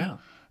together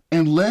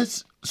and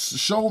let's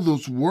show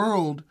this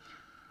world,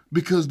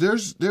 because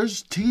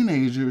there's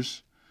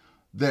teenagers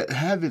that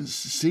haven't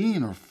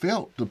seen or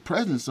felt the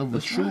presence of a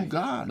true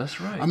God.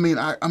 That's right. I mean,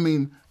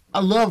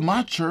 I love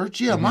my church.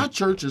 Yeah, my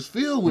church is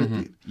filled with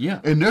it. Yeah.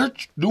 And they're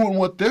doing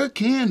what they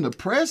can to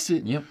press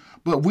it.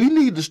 But we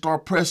need to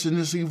start pressing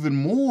this even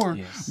more,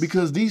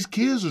 because these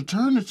kids are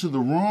turning to the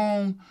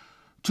wrong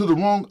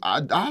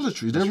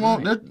idolatry.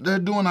 They're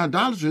doing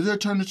idolatry. They're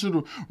turning to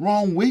the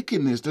wrong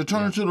wickedness. They're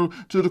turning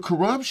to the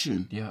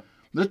corruption.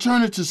 They're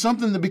turning to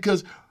something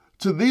because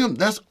to them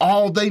that's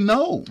all they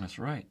know. That's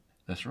right.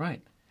 That's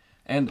right.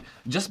 And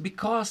just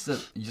because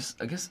just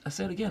because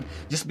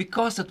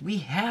that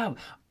we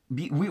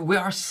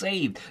are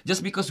saved,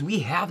 just because we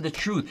have the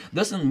truth,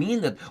 doesn't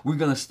mean that we're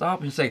going to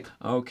stop and say,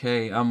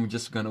 "Okay, I'm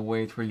just going to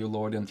wait for you,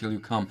 Lord, until you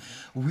come."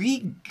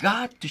 We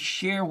got to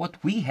share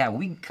what we have.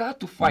 We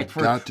got to fight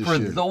for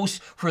those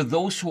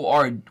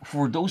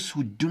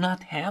who do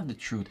not have the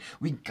truth.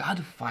 We got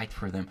to fight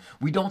for them.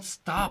 We don't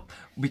stop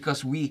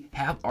because we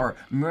have our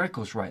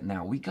miracles right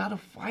now. We got to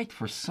fight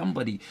for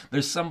somebody.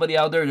 There's somebody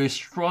out there that's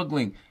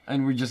struggling,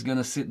 and we're just going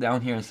to sit down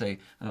here and say,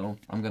 "Oh,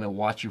 I'm going to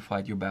watch you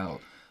fight your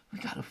battle." We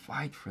got to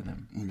fight for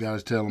them. We got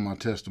to tell them our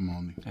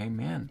testimony.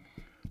 Amen.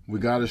 We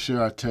got to share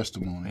our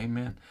testimony.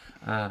 Amen.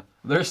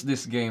 There's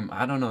this game.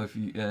 I don't know if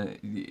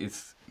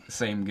it's the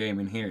same game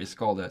in here. It's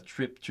called A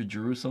Trip to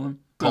Jerusalem.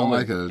 Sounds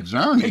like a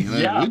journey.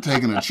 We're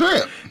taking a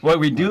trip.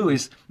 What we do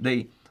is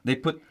they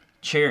put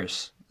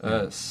chairs,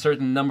 a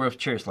certain number of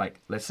chairs,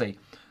 like let's say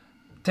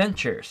 10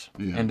 chairs,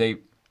 and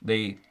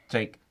they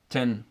take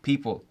 10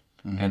 people.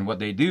 And what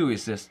they do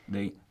is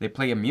they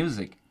play a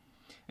music.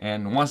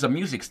 And once the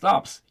music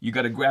stops, you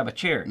got to grab a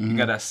chair. You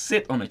got to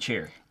sit on a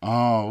chair.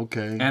 Oh,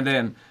 okay. And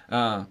then,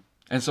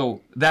 and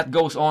so that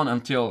goes on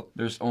until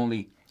there's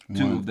only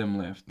Two of them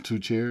left. 2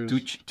 chairs.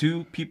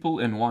 Two people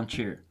and 1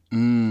 chair.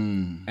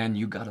 And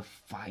you gotta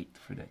fight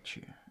for that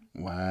chair.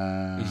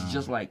 Wow. It's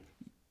just like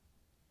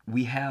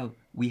we have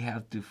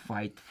to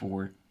fight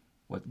for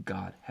what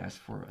God has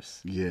for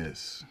us.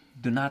 Yes.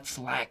 Do not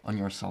slack on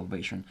your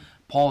salvation.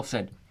 Paul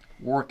said,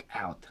 work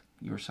out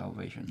your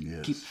salvation.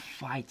 Yes. Keep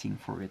fighting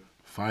for it.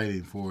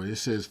 Fighting for it. It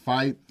says,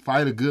 fight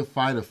a good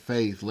fight of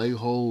faith, lay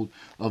hold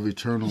of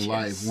eternal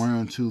life,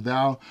 whereunto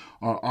thou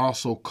art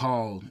also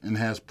called, and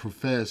hast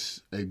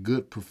professed a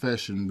good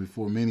profession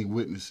before many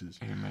witnesses.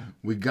 Amen.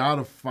 We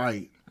gotta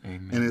fight.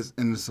 Amen.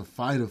 And it's a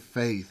fight of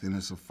faith, and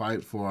it's a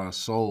fight for our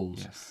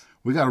souls. Yes.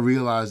 We got to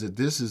realize that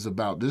this is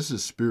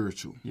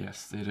spiritual.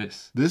 Yes, it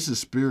is. This is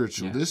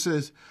spiritual.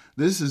 Yes.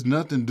 This is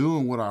nothing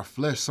doing with our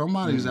flesh.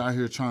 Somebody's out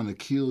here trying to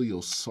kill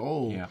your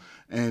soul. Yeah.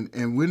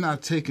 And we're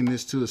not taking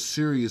this to a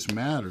serious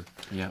matter.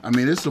 Yeah. I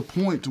mean, it's a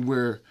point to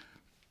where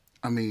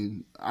I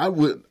think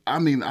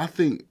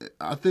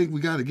we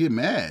got to get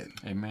mad.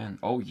 Amen.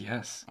 Oh,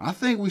 yes. I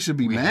think we should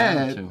be We mad.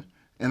 have to.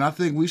 And I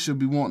think we should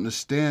be wanting to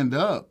stand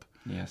up.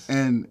 Yes.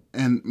 And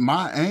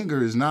my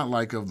anger is not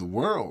like of the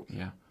world.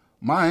 Yeah.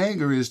 My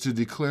anger is to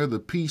declare the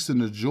peace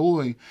and the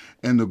joy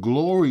and the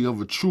glory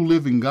of a true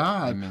living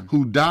God Amen.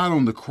 who died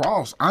on the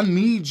cross. I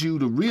need you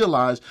to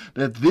realize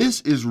that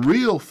this is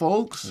real,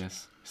 folks.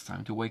 Yes. It's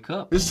time to wake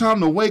up. It's time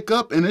to wake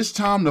up, and it's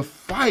time to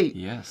fight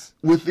Yes.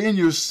 within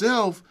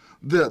yourself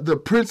the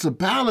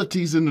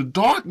principalities and the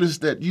darkness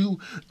that you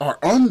are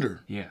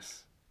under.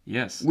 Yes.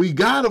 Yes. We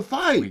got to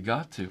fight. We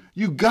got to.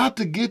 You got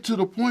to get to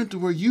the point to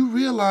where you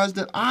realize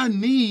that I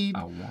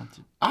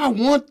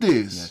want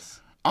this. Yes.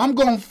 I'm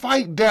going to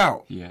fight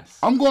doubt. Yes.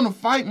 I'm going to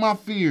fight my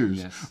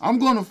fears. Yes. I'm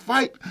going to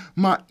fight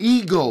my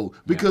ego,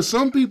 because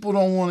some people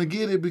don't want to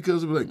get it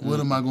because they're like,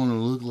 what am I going to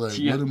look like?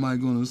 Yeah. What am I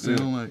going to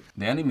sound like?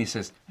 The enemy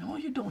says, "Oh,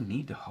 you don't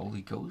need the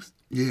Holy Ghost."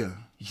 Yeah.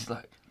 He's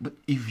like, but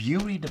if you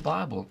read the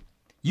Bible,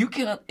 you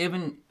cannot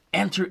even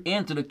enter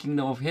into the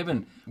kingdom of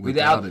heaven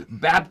without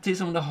it.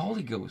 baptism of the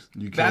Holy Ghost,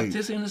 You can't.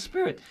 baptism in the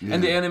Spirit. Yeah.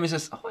 And the enemy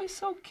says, "Oh,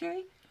 it's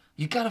okay."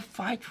 You gotta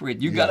fight for it.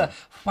 You gotta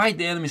fight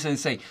the enemy and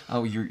say,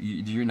 "Oh,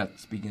 you're not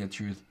speaking the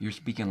truth. You're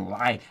speaking a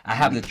lie. I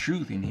have the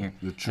truth in here."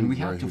 The truth and we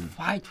have right to here.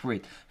 fight for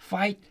it.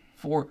 Fight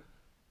for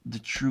the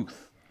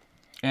truth.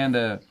 And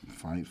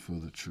Fight for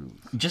the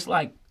truth. just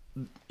like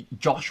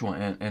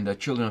Joshua and the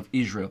children of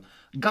Israel,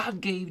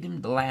 God gave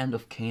them the land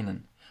of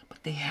Canaan,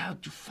 but they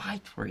had to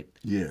fight for it.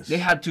 Yes. They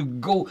had to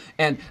go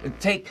and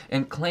take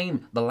and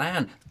claim the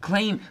land,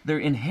 claim their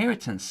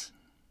inheritance,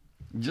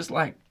 just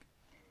like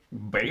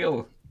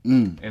Baal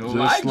and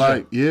Elijah. Just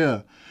like,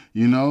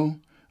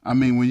 I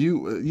mean,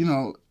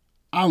 when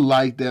I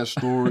like that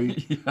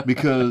story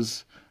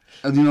because,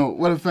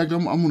 in fact,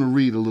 I'm going to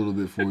read a little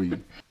bit for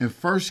you. In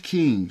 1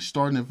 Kings,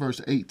 starting at verse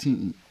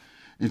 18,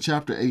 in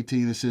chapter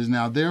 18, it says,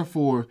 "Now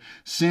therefore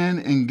send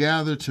and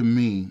gather to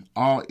me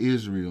all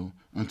Israel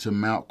unto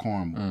Mount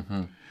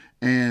Carmel,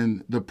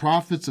 and the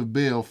prophets of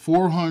Baal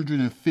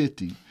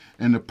 450,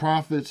 and the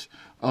prophets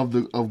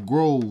of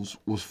groves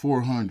was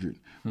 400,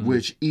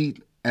 which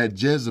eat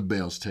at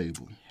Jezebel's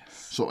table."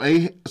 So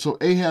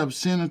Ahab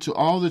sent unto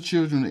all the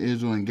children of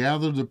Israel and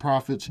gathered the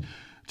prophets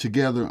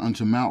together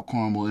unto Mount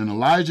Carmel. And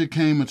Elijah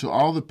came unto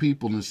all the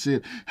people and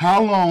said,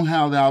 "How long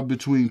hast thou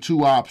between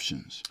two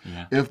options?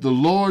 Yeah. If the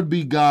Lord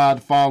be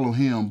God, follow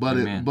him. But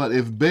Amen.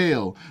 if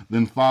Baal,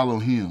 then follow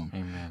him."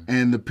 Amen.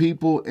 And the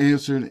people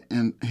answered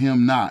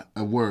him not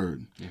a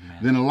word. Amen.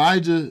 Then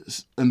Elijah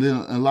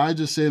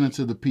said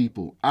unto the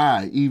people,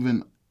 "I,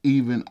 even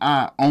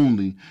I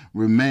only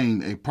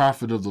remain a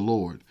prophet of the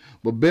Lord.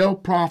 But Baal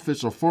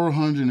prophets are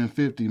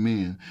 450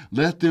 men.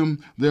 Let them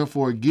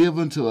therefore give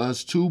unto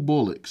us 2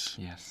 bullocks,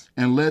 Yes.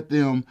 and let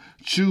them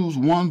choose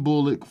 1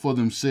 bullock for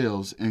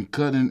themselves, and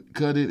cut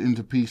it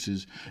into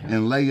pieces,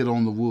 and lay it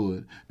on the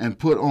wood, and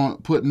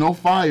put no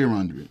fire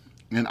under it.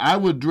 And I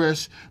would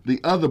dress the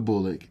other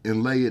bullock,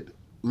 and lay it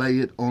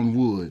on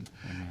wood,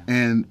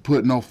 and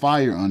put no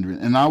fire under it.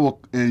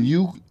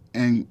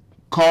 And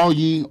call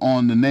ye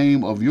on the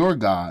name of your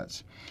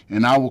gods,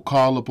 and I will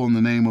call upon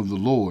the name of the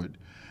Lord.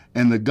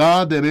 And the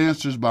God that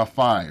answers by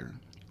fire,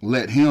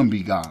 let him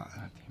be God."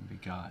 Let him be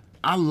God.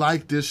 I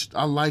like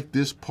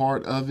this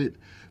part of it,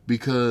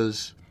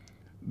 because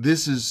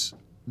this is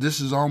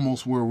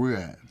almost where we're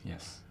at,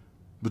 Yes.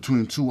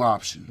 between 2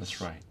 options.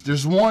 That's right.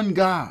 There's one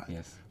God.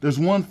 Yes. There's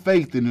one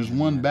faith, and there's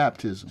one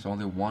baptism. It's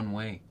only one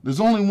way.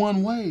 There's only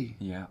one way.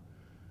 Yeah.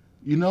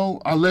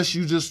 Unless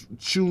you just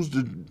choose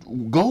to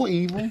go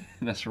evil.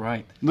 That's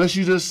right. Unless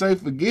you just say,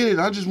 forget it,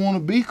 I just want to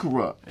be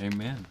corrupt.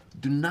 Amen.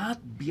 Do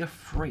not be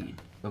afraid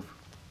of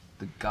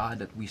the God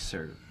that we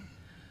serve.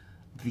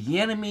 The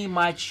enemy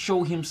might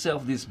show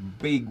himself this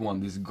big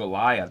one, this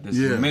Goliath, this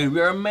man. We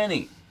are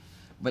many.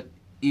 But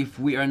if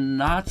we are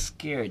not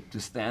scared to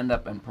stand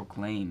up and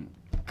proclaim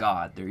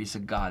God, there is a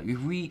God.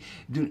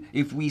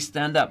 If we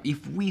stand up,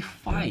 if we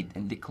fight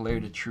and declare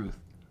the truth,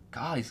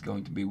 God is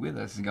going to be with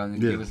us. He's going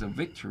to Yeah. give us a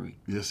victory.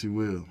 Yes, He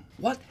will.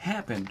 What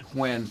happened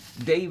when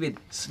David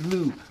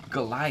slew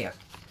Goliath?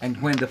 And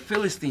when the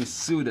Philistines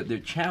saw that their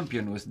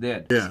champion was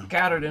dead, Yeah.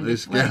 scattered and They they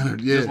fled,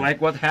 scattered, yeah. just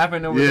like what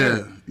happened over Yeah,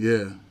 there.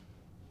 yeah.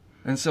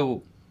 And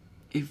so,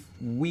 if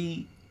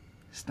we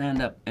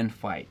stand up and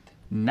fight,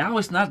 now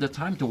is not the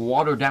time to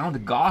water down the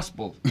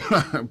gospel.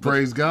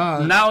 Praise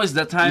God. Now is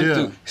the time Yeah.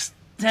 to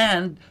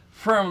stand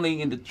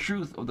firmly in the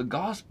truth of the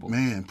gospel.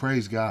 Man,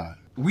 praise God.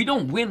 We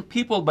don't win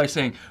people by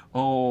saying,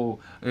 oh,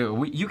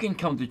 you can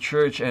come to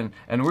church and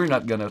we're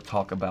not going to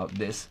talk about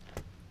this.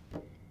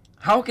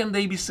 How can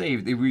they be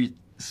saved if we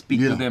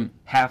speak Yeah. to them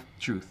half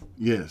truth?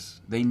 Yes.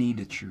 They need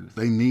the truth.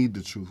 They need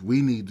the truth.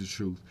 We need the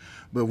truth.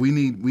 But we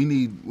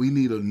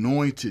need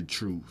anointed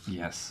truth.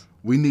 Yes.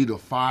 We need a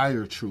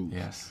fire truth.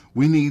 Yes.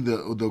 We need the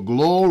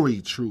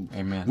glory truth.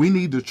 Amen. We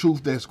need the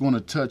truth that's going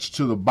to touch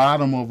to the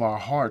bottom of our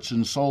hearts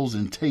and souls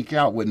and take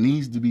out what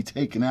needs to be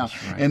taken out.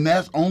 That's right. And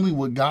that's only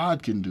what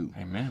God can do.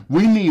 Amen.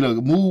 We need a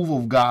move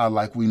of God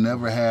like we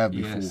never have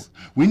before. Yes.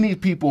 We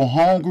need people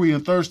hungry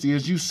and thirsty,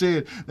 as you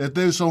said, that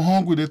they're so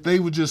hungry that they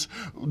were just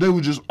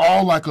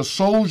all like a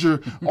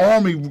soldier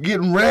army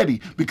getting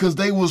ready because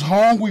they was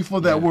hungry for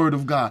that word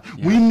of God.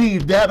 Yeah. We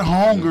need that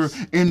hunger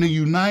Yes. in the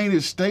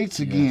United States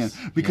again, Yes.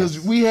 because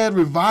Yes. we had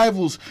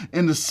revivals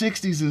in the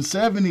 60s and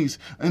 70s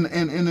and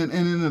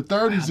in the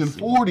 30s and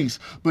 40s.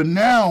 But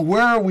now,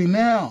 where are we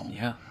now?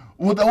 Yeah.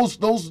 Well,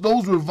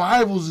 those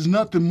revivals is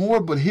nothing more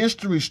but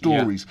history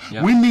stories.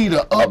 Yeah. We need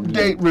an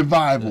update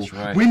revival. That's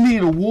right. We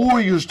need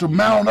warriors to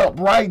mount up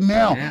right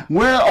now. Yeah.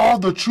 Where are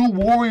the true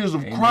warriors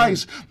of Amen.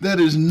 Christ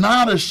that is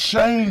not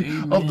ashamed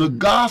Amen. of the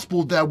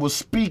gospel, that will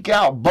speak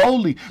out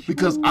boldly?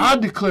 Because I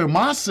declare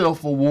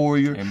myself a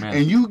warrior, Amen.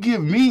 and you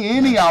give me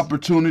any Yes.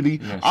 opportunity,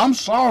 Yes. I'm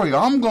sorry,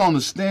 I'm going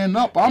to stand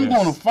up. I'm Yes.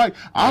 going to fight.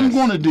 I'm Yes.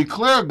 going to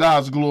declare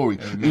God's glory.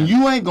 Amen. And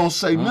you ain't going to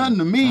say nothing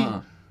to me.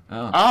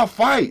 I'll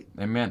fight.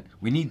 Amen.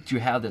 We need to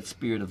have that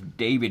spirit of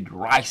David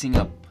rising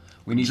up.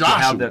 We need to Joshua.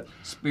 have that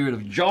spirit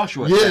of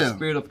Joshua, Yeah. that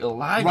spirit of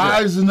Elijah.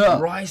 Rising up.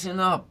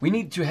 Rising up. We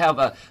need to have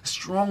a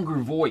stronger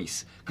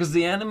voice, because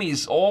the enemy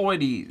is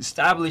already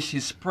established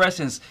his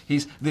presence,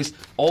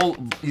 all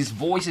his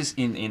voices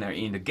in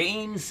the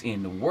games,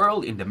 in the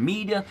world, in the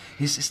media.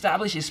 He's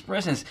established his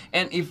presence.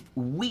 And if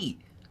we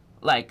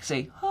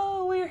say,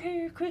 oh, we're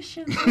here,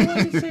 Christians.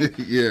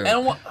 Yeah.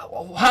 And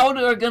how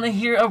they are going to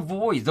hear our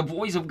voice, the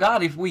voice of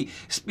God, if we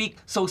speak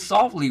so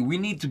softly? We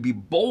need to be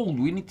bold.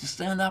 We need to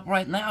stand up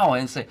right now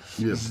and say,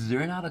 Yes. is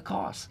there not a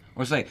cause?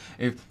 Or say,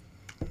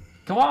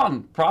 come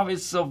on,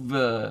 prophets of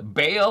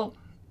Baal.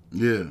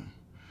 Yeah.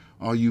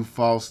 All you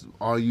false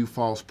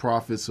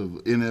prophets of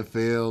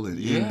NFL and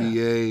Yeah.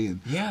 NBA and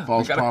Yeah,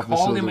 false we gotta prophets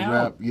call of the them rap,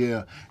 out.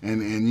 yeah,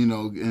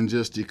 and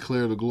just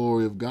declare the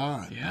glory of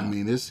God. Yeah. I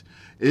mean,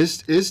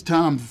 it's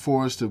time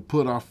for us to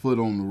put our foot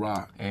on the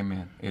rock.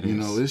 Amen. It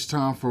is. It's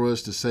time for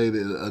us to say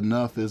that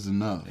enough is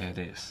enough. It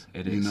is.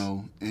 It is.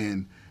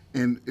 And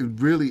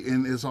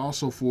it's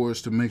also for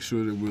us to make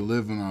sure that we're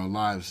living our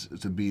lives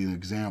to be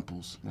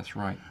examples. That's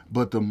right.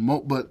 But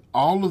but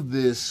all of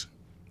this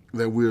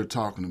that we're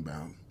talking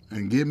about,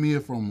 and get me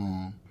if I'm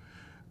wrong,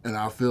 and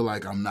I feel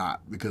like I'm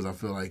not, because I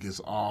feel like it's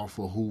all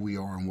for who we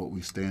are and what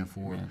we stand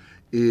for, Yeah.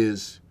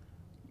 is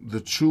the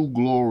true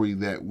glory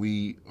that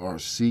we are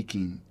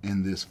seeking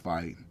in this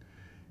fight.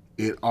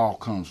 It all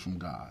comes from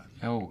God.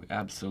 Oh,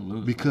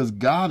 absolutely. Because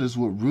God is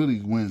what really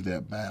wins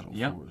that battle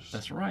Yep, for us.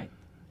 that's right.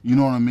 You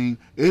know what I mean?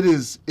 It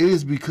is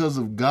because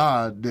of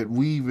God that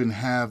we even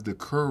have the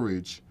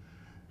courage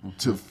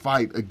to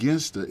fight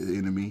against the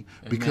enemy,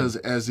 because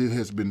as it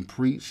has been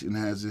preached and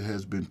as it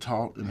has been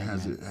taught and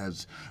as it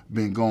has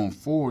been going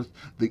forth,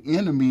 the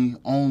enemy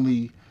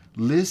only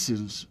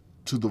listens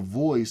to the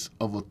voice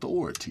of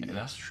authority.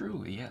 That's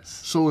true,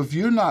 yes. So if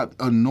you're not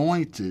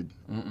anointed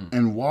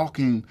and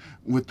walking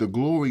with the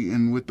glory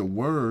and with the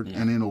word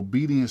and in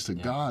obedience to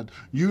God,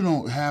 you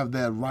don't have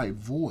that right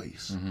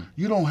voice.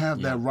 You don't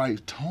have that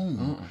right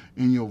tone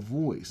in your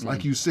voice.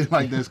 Like you said,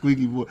 like that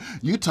squeaky voice.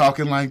 You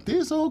talking like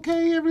this,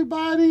 okay,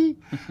 everybody?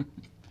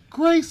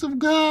 Grace of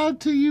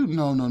God to you.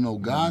 No.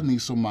 God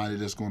needs somebody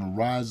that's going to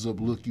rise up,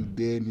 look you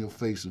dead in your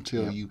face, and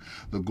tell you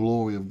the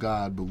glory of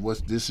God. But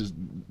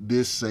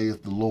this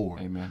saith the Lord.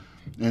 Amen.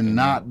 And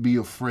not be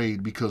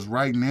afraid, because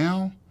right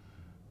now,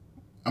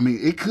 I mean,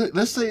 it could.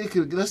 Let's say it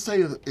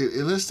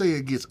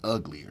gets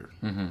uglier.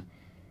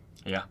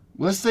 Yeah.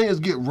 Let's say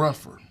it get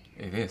rougher.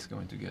 It is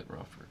going to get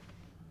rougher.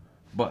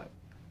 But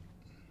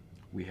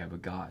we have a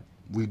God.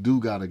 We do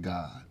got a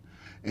God,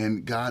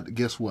 and God.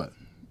 Guess what?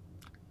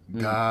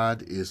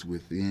 God is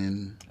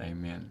within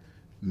Amen.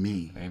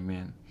 me.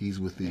 Amen. He's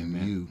within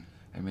Amen. you.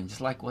 Amen.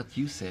 Just like what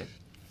you said.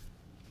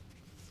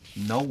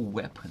 No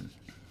weapon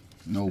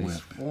No that is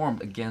weapon.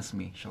 formed against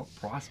me shall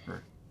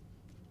prosper.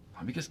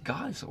 Because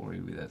God is already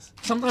with us.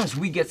 Sometimes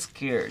we get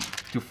scared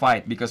to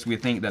fight because we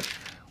think that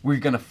we're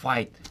going to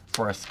fight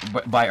for us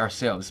by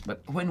ourselves.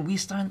 But when we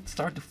start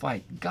to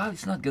fight, God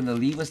is not going to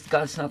leave us.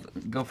 God is not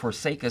going to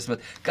forsake us.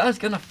 But God is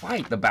going to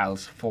fight the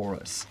battles for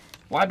us.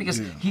 Why?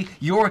 Because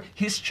you're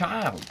His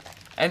child.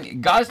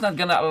 And God's not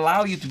going to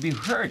allow you to be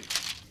hurt.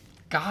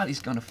 God is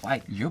going to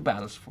fight your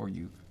battles for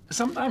you.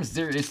 Sometimes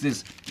there is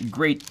this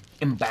great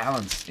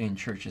imbalance in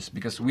churches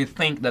because we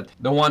think that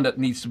the one that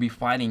needs to be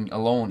fighting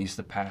alone is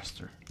the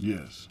pastor.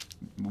 Yes.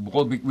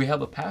 Well, we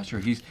have a pastor.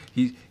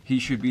 He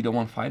should be the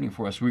one fighting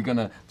for us. We're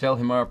gonna tell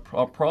him our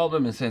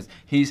problem, and says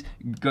he's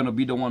gonna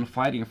be the one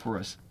fighting for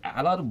us.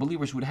 A lot of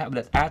believers would have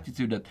that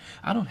attitude that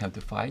I don't have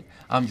to fight.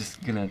 I'm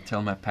just gonna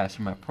tell my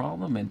pastor my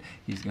problem, and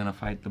he's gonna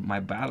fight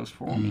my battles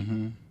for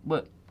me.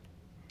 But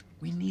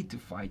we need to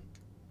fight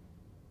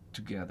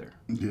together.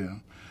 Yeah.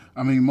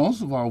 I mean,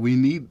 most of all, we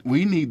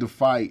need to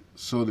fight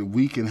so that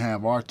we can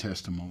have our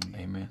testimony.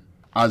 Amen.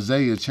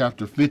 Isaiah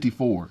chapter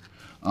 54,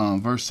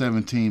 verse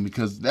 17,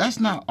 because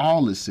that's not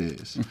all it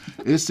says.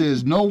 It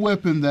says, no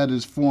weapon that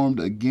is formed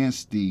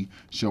against thee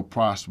shall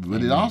prosper.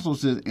 But it also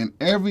says, in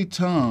every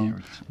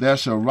tongue that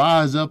shall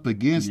rise up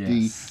against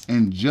thee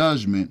in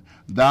judgment,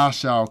 thou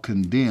shalt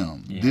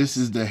condemn. This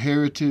is the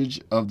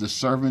heritage of the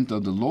servant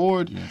of the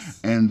Lord,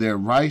 and their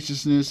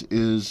righteousness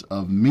is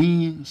of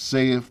me,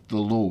 saith the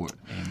Lord.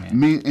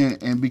 Amen.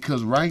 And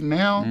because right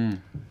now,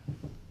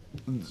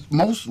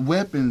 most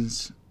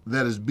weapons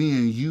that is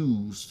being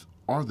used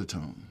are the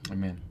tongue.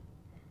 Amen.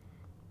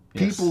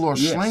 People are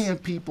slaying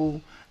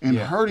people and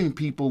hurting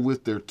people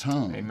with their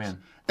tongues.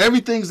 Amen.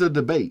 Everything's a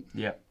debate.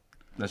 Yeah,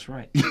 that's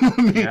right. You know what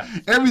I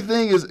mean?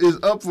 Everything is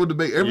up for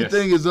debate.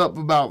 Everything is up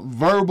about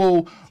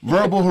verbal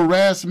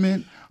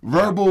harassment,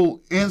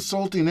 verbal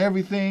insulting,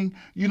 everything.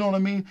 You know what I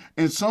mean?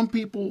 And some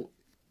people,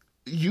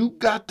 you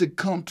got to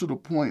come to the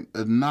point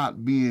of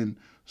not being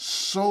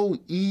so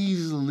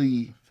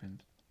easily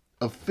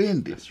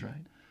offended. That's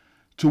right.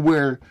 To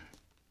where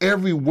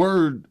every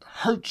word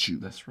hurts you.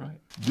 That's right.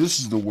 This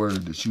is the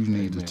word that you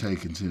need to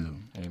take into.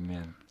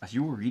 Amen. As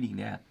you were reading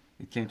that,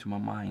 it came to my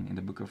mind in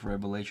the book of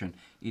Revelation.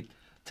 It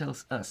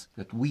tells us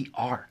that we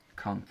are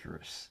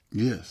conquerors.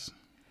 Yes.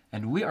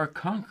 And we are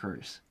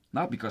conquerors,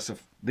 not because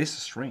of this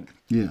strength.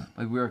 Yeah.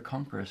 But we are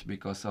conquerors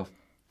because of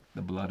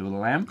the blood of the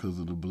Lamb. Because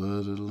of the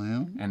blood of the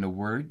Lamb. And the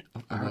word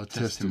of our testimonies.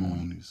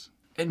 testimonies.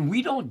 And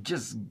we don't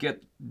just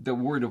get the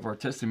word of our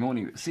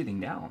testimony sitting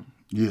down.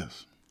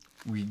 Yes.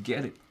 We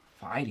get it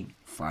fighting.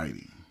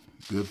 Fighting.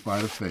 Good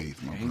fight of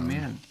faith, my brother.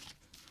 Amen.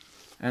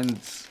 And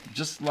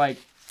just like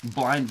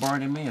blind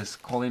Bartimaeus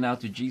calling out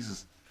to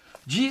Jesus,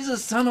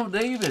 Jesus, son of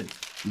David.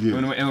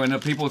 Yeah. When the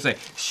people say,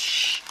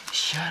 shh,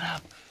 shut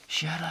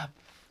up,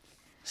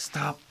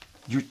 stop.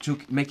 You're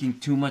making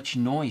too much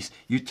noise.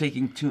 You're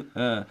taking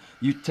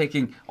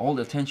all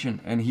the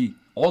attention. And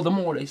all the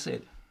more they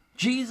said,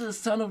 Jesus,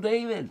 son of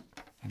David.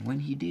 And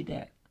when he did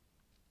that,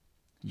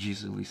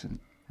 Jesus listened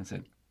and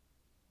said,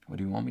 what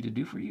do you want me to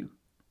do for you?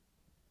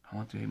 I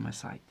want to have my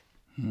sight.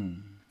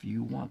 If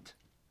you want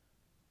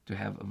to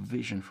have a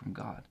vision from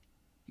God,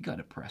 you got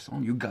to press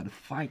on. You got to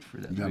fight for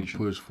that vision. You got to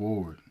push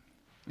forward.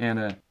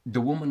 And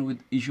the woman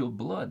with issue of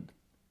blood,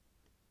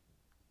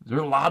 there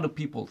are a lot of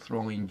people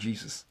throwing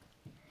Jesus.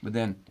 But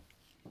then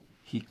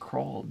he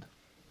crawled.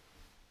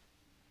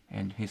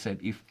 And he said,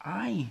 if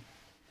I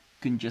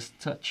can just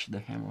touch the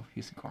hem of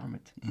his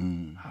garment,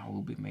 I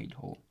will be made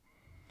whole.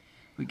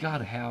 We got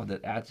to have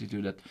that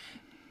attitude that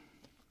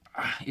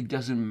it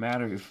doesn't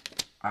matter if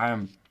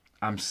I'm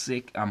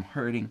sick, I'm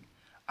hurting.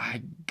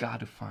 I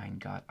got to find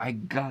God. I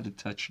got to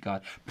touch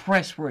God.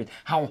 Press for it.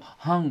 How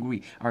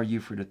hungry are you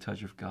for the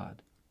touch of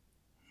God?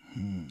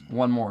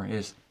 One more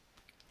is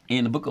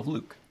in the book of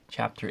Luke,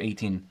 chapter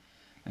 18,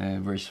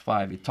 verse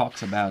 5. It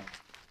talks about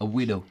a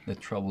widow that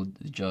troubled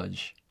the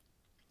judge.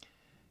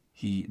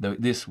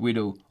 This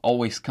widow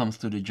always comes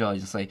to the judge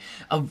and say,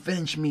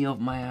 avenge me of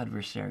my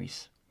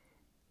adversaries.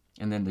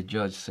 And then the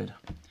judge said,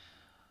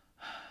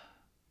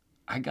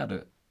 I got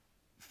to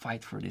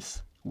fight for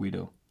this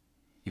widow.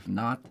 If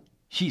not,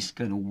 she's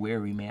going to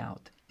weary me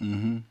out.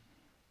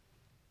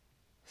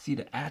 See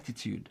the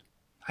attitude.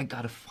 I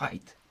got to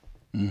fight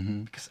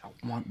because I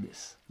want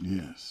this.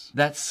 Yes.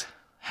 That's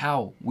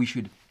how we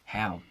should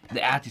have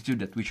the attitude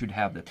that we should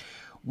have, that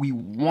we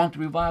want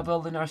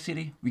revival in our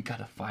city. We got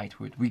to fight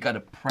for it. We got to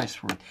press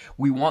for it.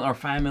 We want our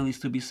families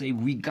to be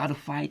saved. We got to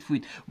fight for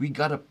it. We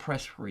got to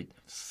press for it.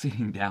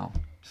 Sitting down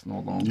is no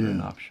longer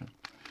an option.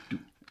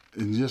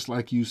 And just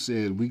like you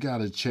said, we got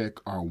to check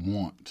our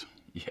want.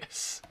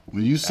 Yes.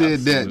 When you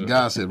said that,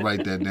 God said,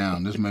 write that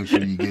down. Let's make sure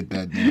you get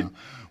that down.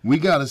 We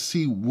got to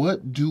see,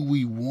 what do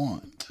we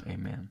want?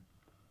 Amen.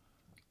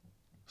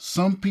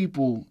 Some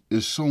people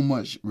is so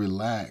much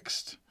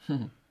relaxed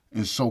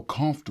and so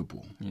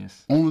comfortable.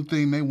 Yes. Only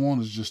thing they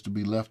want is just to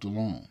be left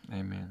alone.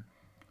 Amen.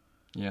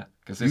 Yeah.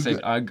 Because they said,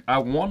 I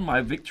won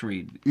my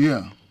victory.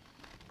 Yeah.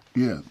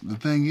 Yeah. The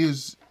thing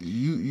is,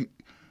 you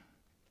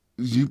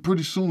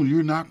pretty soon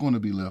you're not going to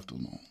be left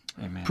alone.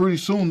 Amen. Pretty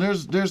soon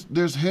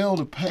there's hell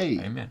to pay.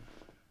 Amen.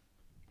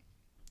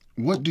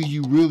 What do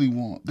you really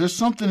want? There's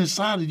something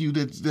inside of you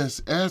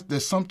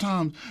that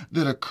sometimes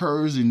that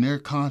occurs in their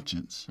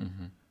conscience.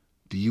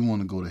 Do you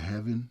want to go to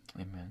heaven?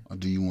 Amen. Or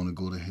do you want to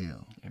go to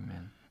hell?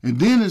 Amen. And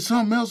then there's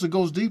something else that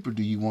goes deeper.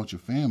 Do you want your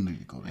family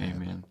to go to Amen.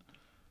 heaven?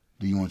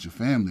 Do you want your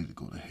family to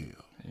go to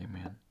hell?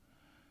 Amen.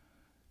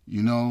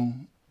 You know,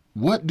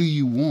 what do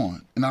you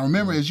want? And I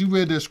remember as you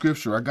read that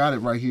scripture, I got it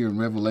right here in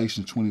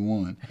Revelation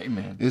 21.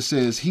 Amen. It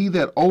says, he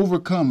that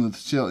overcometh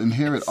shall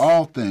inherit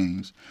all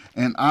things,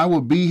 and I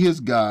will be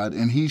his God,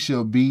 and he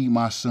shall be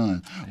my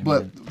son. Amen.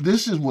 But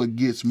this is what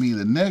gets me.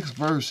 The next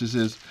verse, it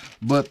says,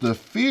 but the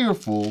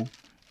fearful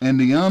and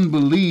the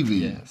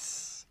unbelieving. Yes.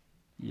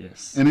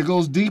 Yes. And it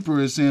goes deeper.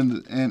 It's in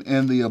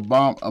the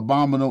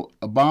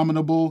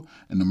abominable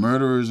and the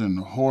murderers and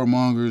the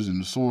whoremongers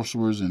and the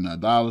sorcerers and the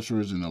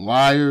idolaters and the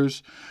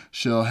liars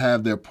shall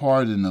have their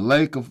part in the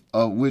lake of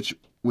which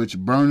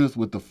burneth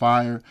with the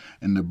fire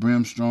and the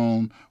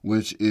brimstone,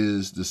 which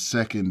is the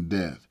second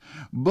death.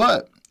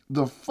 But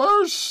the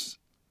first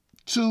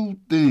two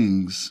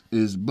things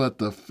is but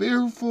the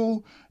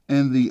fearful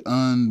and the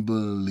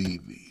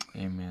unbelieving.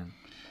 Amen.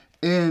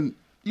 And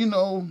you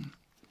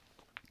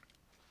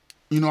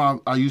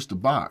know, I used to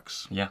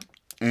box. Yeah.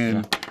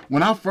 And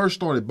when I first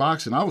started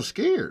boxing, I was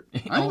scared. I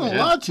ain't gonna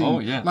lie to you. Oh,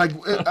 yeah. Like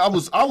I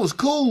was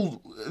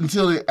cool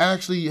until they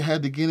actually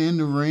had to get in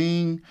the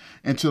ring,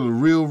 into the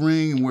real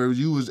ring where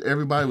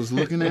everybody was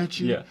looking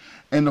at you. Yeah.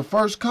 And the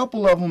first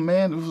couple of them,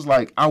 man, it was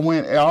like I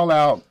went all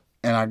out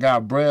and I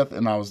got breath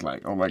and I was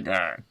like, oh my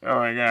God,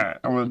 I'm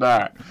gonna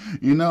die.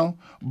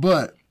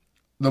 But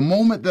the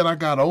moment that I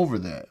got over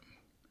that,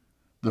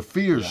 the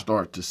fears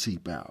start to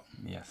seep out.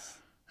 Yes.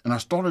 And I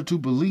started to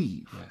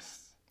believe.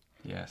 Yes.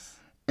 Yes.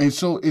 And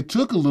so it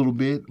took a little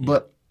bit,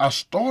 but I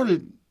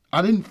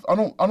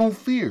don't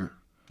fear.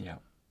 Yeah.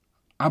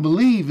 I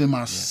believe in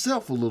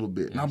myself a little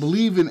bit. Yes. And I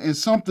believe in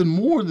something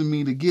more than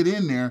me to get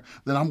in there,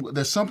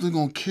 that something's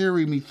going to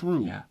carry me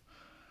through. Yeah.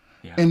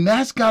 Yeah. And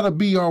that's got to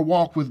be our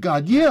walk with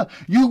God. Yeah,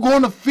 you're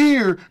going to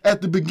fear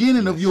at the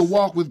beginning of your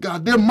walk with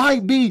God. There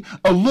might be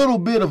a little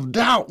bit of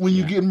doubt when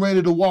you're getting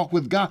ready to walk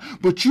with God,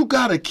 but you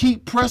got to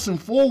keep pressing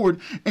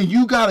forward and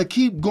you got to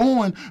keep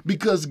going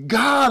because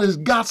God has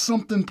got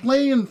something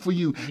planned for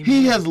you. Amen.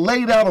 He has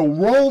laid out a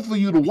road for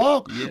you to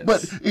walk,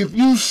 but if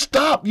you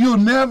stop, you'll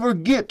never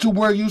get to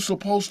where you're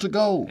supposed to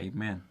go.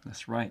 Amen.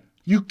 That's right.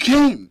 You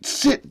can't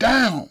sit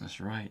down.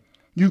 That's right.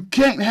 You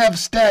can't have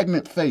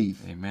stagnant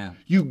faith. Amen.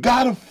 You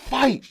got to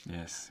fight.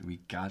 Yes, we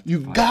got to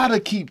You fight. got to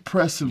keep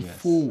pressing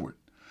forward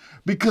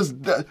because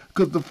the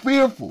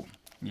fearful.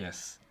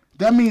 Yes.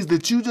 That means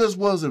that you just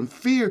wasn't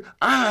fear.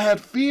 I had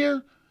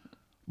fear,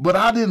 but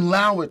I didn't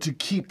allow it to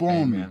keep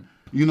on me.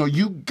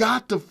 You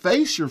got to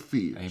face your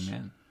fears.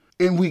 Amen.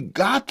 And we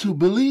got to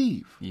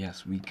believe.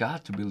 Yes, we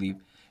got to believe.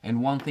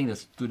 And one thing that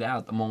stood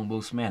out among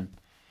those men,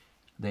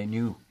 they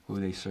knew who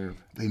they served.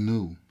 They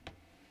knew.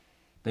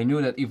 They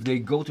knew that if they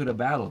go to the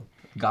battle,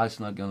 God's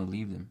not going to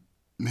leave them.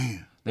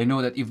 Man. They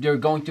know that if they're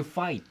going to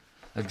fight,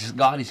 that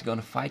God is going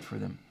to fight for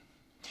them.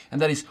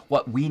 And that is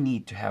what we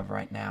need to have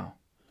right now.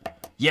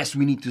 Yes,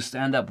 we need to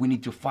stand up. We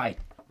need to fight.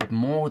 But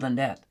more than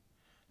that,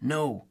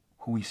 know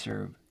who we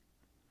serve.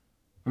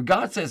 For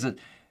God says that,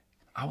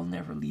 I will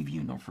never leave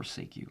you nor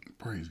forsake you.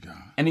 Praise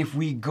God. And if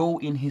we go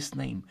in His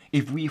name,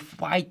 if we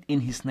fight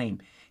in His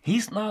name,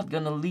 He's not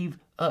going to leave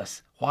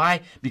us.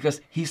 Why? Because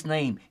His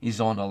name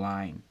is on the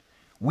line.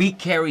 We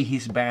carry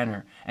His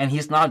banner, and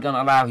He's not going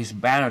to allow His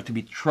banner to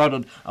be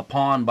trodden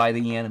upon by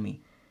the enemy.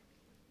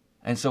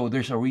 And so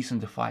there's a reason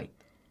to fight.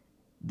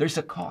 There's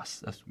a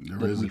cost that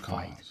we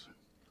fight.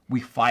 We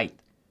fight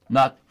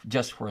not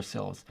just for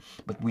ourselves,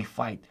 but we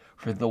fight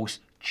for those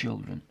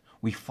children.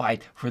 We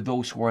fight for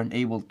those who are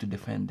unable to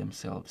defend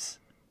themselves.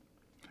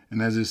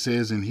 And as it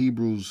says in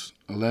Hebrews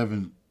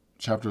 11,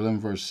 chapter 11,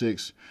 verse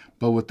 6,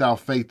 but without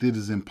faith it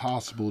is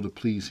impossible to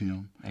please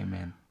Him.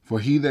 Amen. For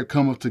he that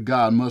cometh to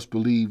God must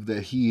believe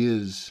that He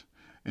is,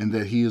 and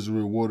that He is a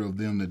rewarder of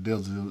them that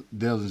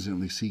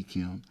diligently seek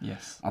Him.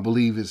 Yes. I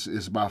believe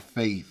it's by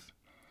faith.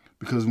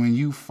 Because when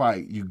you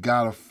fight, you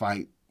got to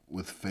fight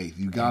with faith.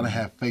 You got to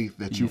have faith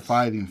that you're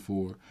fighting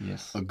for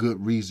a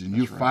good reason.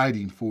 You're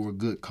fighting for a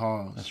good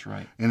cause. That's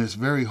right. And it's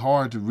very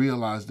hard to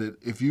realize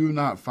that if you're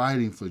not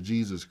fighting for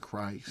Jesus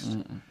Christ,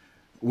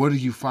 what are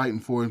you fighting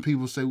for? And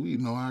people say,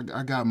 well,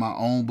 I got my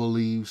own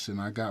beliefs and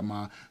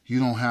you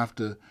don't have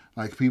to,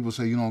 like people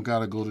say, you don't got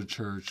to go to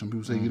church. Some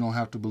people say you don't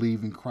have to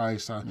believe in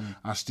Christ.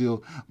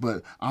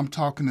 But I'm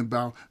talking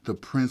about the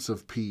Prince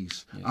of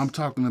Peace. Yes. I'm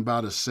talking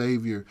about a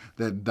Savior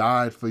that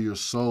died for your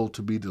soul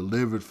to be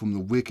delivered from the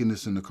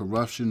wickedness and the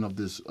corruption of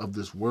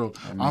this world.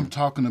 Amen. I'm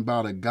talking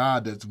about a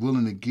God that's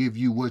willing to give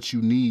you what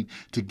you need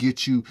to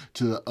get you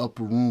to the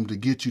upper room, to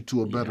get you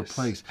to a better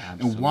place.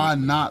 Absolutely. And why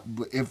not?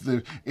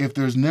 If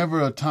there's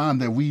never a time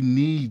that we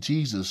need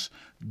Jesus,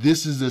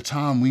 this is the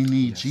time we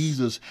need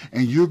Jesus,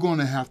 and you're going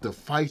to have to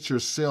fight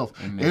yourself.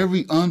 Amen.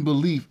 Every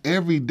unbelief,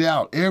 every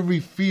doubt, every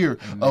fear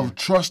of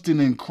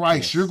trusting in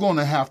Christ, you're going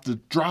to have to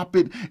drop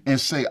it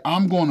and say,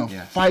 I'm going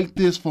to fight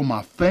this for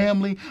my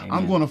family.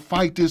 I'm going to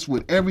fight this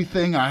with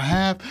everything I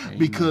have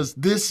because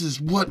this is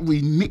what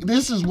we need.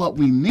 This is what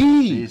we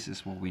need. This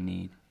is what we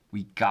need.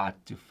 We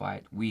got to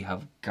fight. We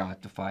have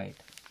got to fight.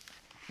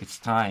 It's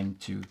time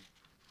to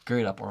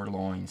gird up our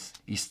loins.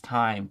 It's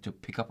time to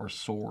pick up our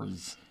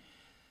swords.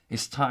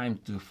 It's time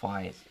to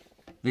fight.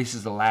 This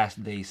is the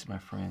last days, my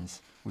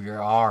friends. We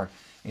are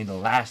in the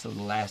last of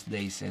the last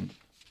days, and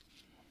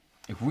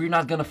if we're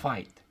not going to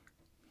fight,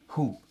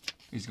 who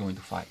is going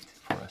to fight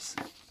for us?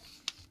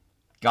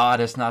 God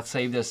has not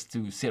saved us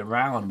to sit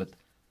around, but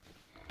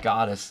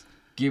God has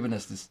given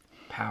us this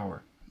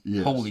power,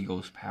 Yes. Holy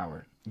Ghost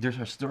power. There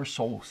are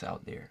souls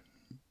out there.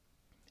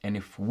 And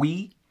if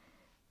we,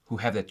 who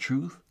have the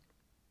truth,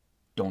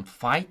 don't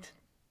fight,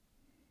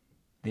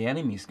 the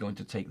enemy is going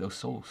to take those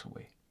souls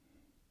away.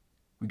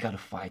 We got to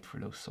fight for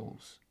those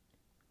souls.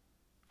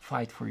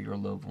 Fight for your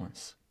loved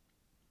ones.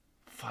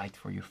 Fight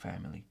for your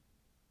family.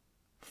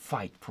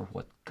 Fight for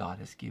what God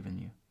has given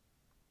you.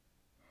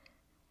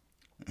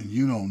 And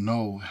you don't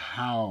know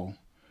how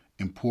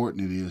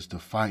important it is to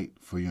fight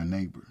for your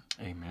neighbor.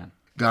 Amen.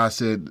 God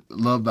said,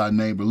 love thy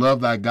neighbor. Love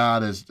thy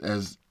God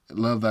as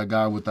love thy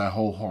God with thy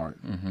whole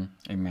heart. Mm-hmm.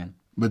 Amen.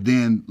 But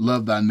then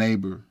love thy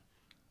neighbor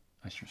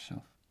As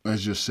yourself.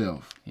 as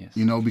yourself. Yes.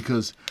 You know,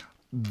 because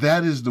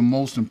that is the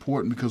most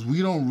important, because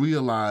we don't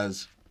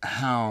realize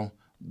how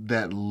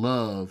that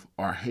love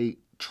or hate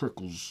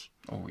trickles.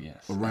 Oh,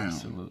 yes. Around.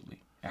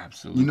 Absolutely.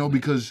 Absolutely. You know,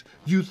 because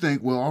you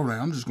think, well, all right,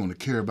 I'm just going to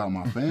care about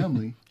my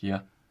family. Yeah.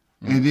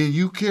 And then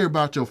you care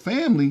about your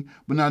family,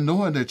 but not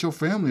knowing that your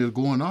family is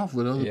going off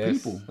with other Yes,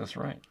 people. that's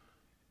right.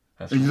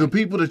 That's And right. the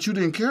people that you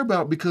didn't care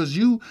about because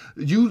you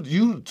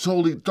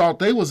totally thought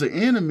they was an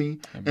enemy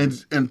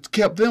and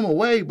kept them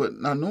away, but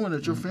not knowing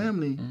that your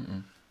family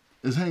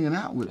is hanging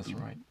out with That's you.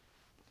 right.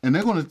 And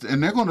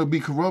they're gonna be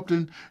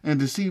corrupting and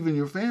deceiving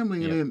your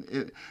family, and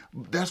then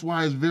that's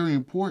why it's very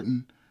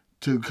important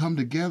to come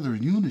together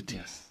in unity.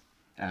 Yes.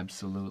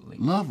 Absolutely.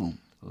 Love them.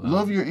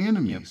 Love your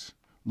enemies.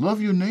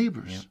 Love your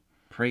neighbors. Yep.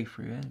 Pray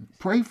for your enemies.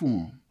 Pray for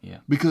them. Yeah.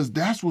 Because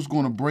that's what's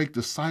going to break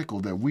the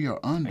cycle that we are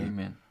under.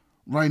 Amen.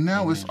 Right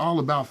now, Amen. it's all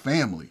about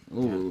family.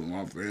 Oh,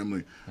 my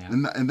family. Yeah.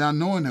 And not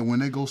knowing that when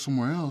they go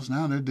somewhere else,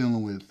 now they're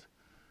dealing with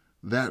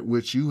that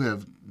which you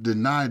have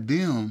denied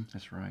them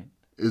That's right.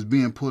 is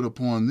being put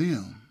upon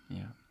them.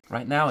 Yeah.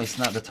 Right now, it's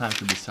not the time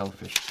to be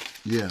selfish.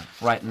 Yeah.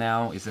 Right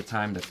now is the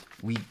time that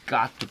we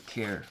got to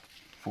care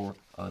for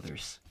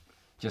others,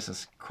 just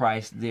as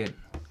Christ did.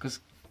 Because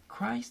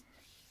Christ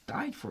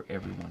died for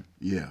everyone.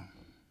 Yeah.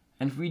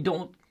 And if we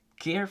don't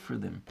care for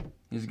them,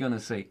 he's going to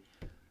say,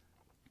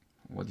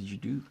 what did you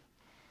do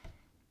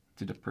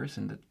to the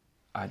person that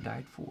I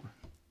died for?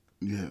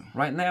 Yeah.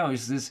 Right now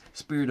is this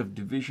spirit of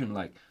division,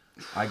 like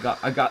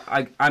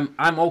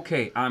I'm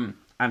okay. I'm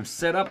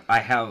set up. I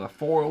have a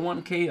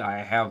 401k. I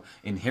have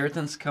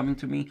inheritance coming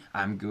to me.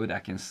 I'm good. I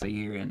can stay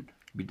here and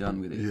be done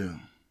with it. Yeah.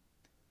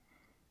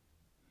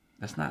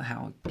 That's not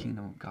how the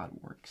kingdom of God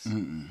works.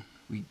 Mm-mm.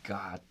 We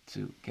got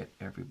to get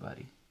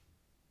everybody.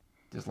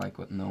 Just like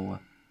what Noah.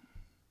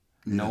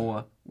 Yeah.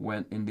 Noah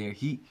went in there.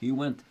 He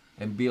went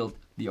and built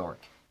the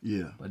ark.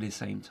 Yeah. But at the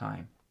same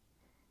time,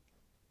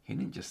 he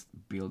didn't just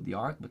build the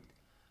ark, but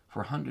for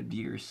 100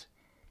 years,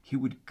 he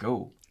would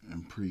go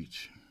And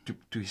preach.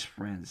 to his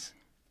friends.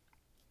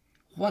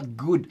 What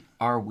good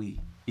are we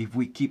if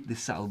we keep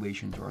this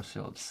salvation to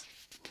ourselves?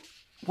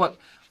 What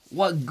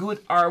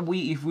good are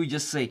we if we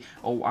just say,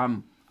 "Oh,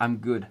 I'm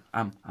good.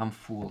 I'm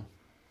full.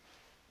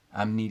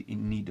 I'm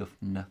in need of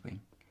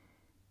nothing."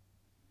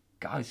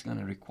 God is going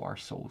to require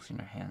souls in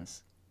our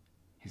hands.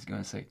 He's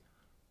going to say,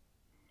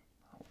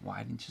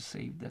 "Why didn't you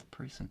save that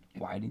person?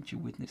 Why didn't you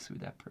witness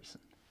with that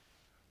person?"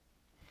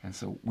 And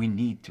so we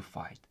need to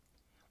fight.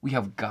 We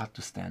have got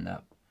to stand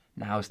up.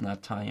 Now is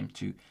not time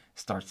to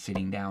start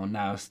sitting down.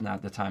 Now is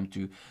not the time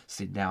to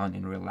sit down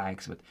and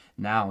relax. But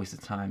now is the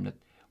time that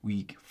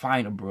we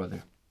find a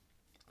brother,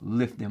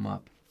 lift them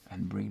up,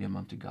 and bring them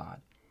unto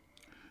God.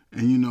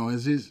 And you know,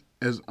 as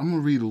I'm gonna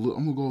read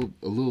I'm gonna go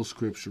a little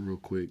scripture real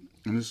quick,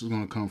 and this is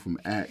gonna come from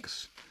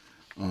Acts,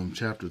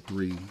 chapter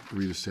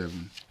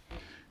 3:3-7.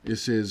 It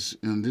says,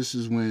 and this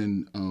is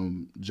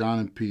when John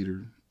and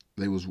Peter,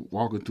 they was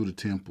walking through the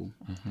temple,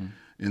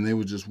 and they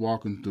were just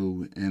walking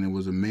through, and it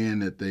was a man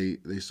that they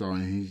saw,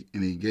 and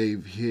he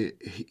gave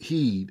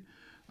heed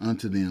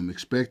unto them,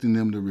 expecting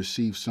them to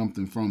receive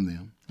something from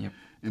them. Yep.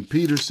 And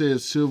Peter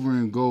said, "Silver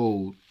and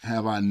gold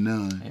have I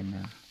none,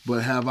 Amen.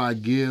 but have I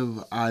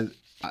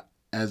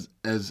as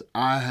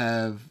I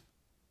have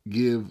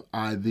give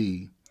I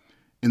thee.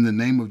 In the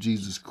name of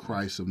Jesus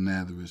Christ of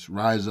Nazareth,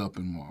 rise up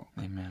and walk."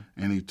 Amen.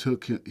 And he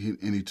took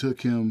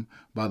him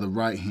by the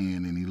right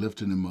hand, and he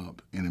lifted him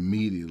up, and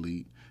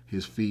immediately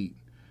his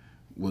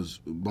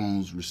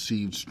bones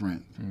received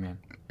strength. Amen.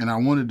 And I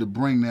wanted to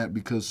bring that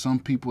because some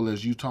people,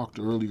 as you talked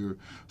earlier,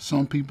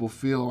 some people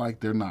feel like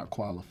they're not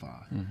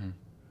qualified. Mm-hmm.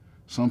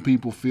 Some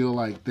people feel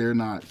like they're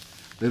not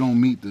a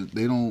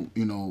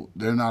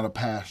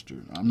pastor.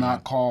 I'm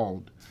not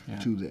called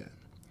to that.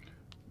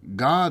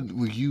 God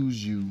will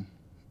use you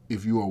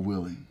if you are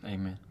willing.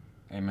 Amen.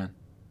 Amen.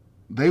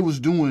 They was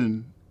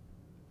doing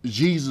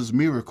Jesus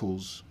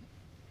miracles,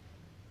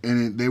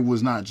 and they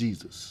was not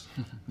Jesus.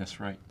 That's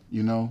right.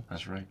 You know?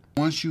 That's right.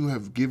 Once you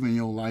have given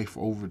your life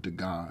over to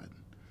God,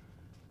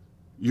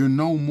 you're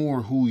no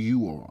more who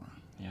you are.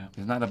 Yeah.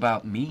 It's not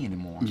about me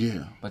anymore.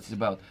 Yeah. But it's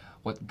about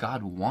what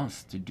God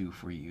wants to do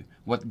for you.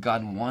 What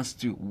God wants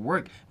to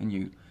work in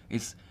you.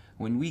 It's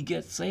when we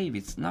get saved,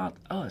 it's not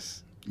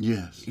us.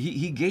 Yes.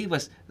 He gave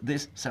us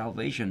this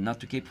salvation not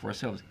to keep for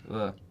ourselves.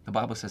 The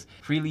Bible says,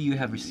 freely you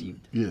have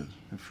received, Yes.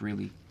 and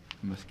freely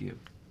you must give.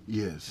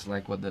 Yes. It's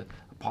like what the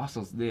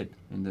apostles did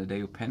in the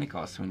day of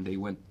Pentecost when they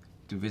went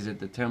to visit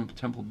the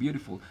temple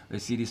beautiful. They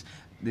see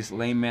this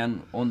lame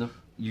man on the,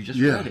 you just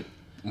read it.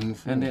 On the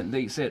floor. And then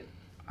they said,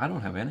 I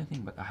don't have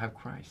anything, but I have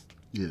Christ.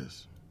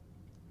 Yes.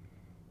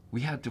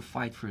 We had to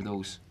fight for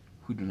those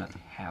who do not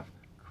have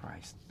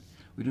Christ.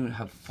 We do not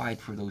have to fight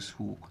for those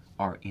who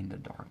are in the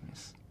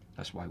darkness.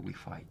 That's why we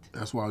fight.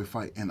 That's why we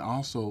fight. And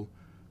also,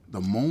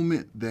 the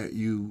moment that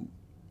you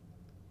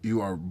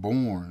are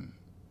born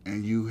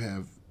and you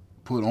have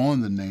put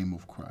on the name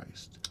of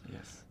Christ,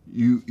 Yes.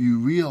 you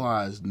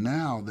realize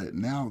now that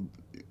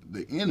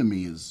the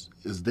enemy is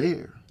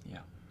there. Yeah.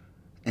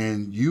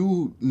 And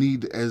you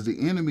need, as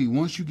the enemy,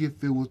 once you get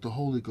filled with the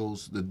Holy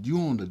Ghost, that you're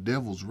on the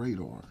devil's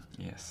radar.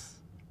 Yes.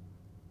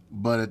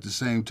 But at the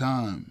same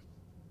time,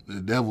 the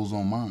devil's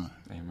on mine.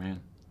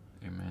 Amen.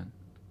 Amen.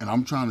 And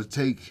I'm trying to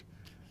take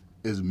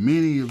as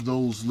many of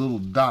those little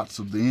dots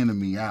of the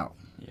enemy out.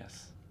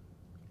 Yes.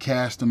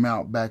 Cast them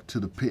out back to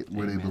the pit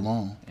where Amen. they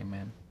belong.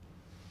 Amen.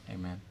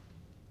 Amen.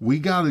 We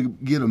got to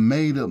get a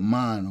made-up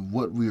mind of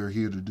what we are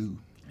here to do.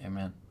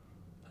 Amen.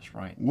 That's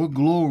right. What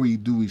glory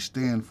do we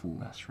stand for?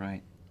 That's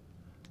right.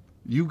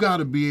 You got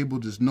to be able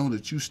to know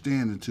that you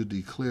stand to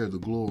declare the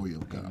glory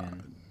of God.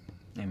 Amen.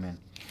 Amen.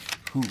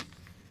 Who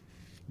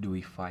do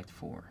we fight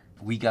for?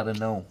 We got to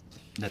know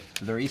that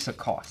there is a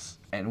cause.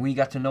 And we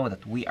got to know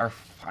that we are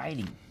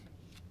fighting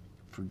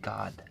for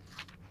God.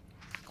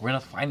 We're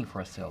not fighting for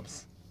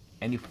ourselves.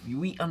 And if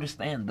we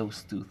understand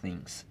those two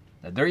things,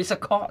 that there is a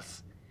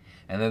cause,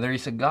 and that there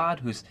is a God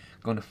who's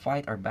going to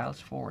fight our battles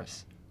for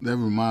us. That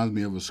reminds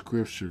me of a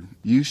scripture.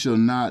 You shall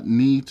not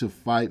need to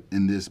fight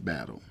in this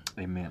battle.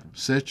 Amen.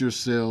 Set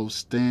yourselves,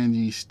 stand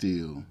ye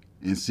still,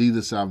 and see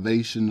the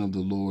salvation of the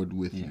Lord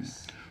with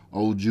Yes. you.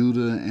 O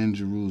Judah and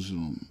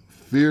Jerusalem,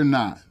 fear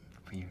not,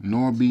 Fear not.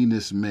 nor be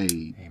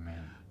dismayed.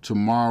 Amen.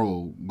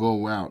 Tomorrow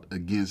go out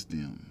against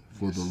them,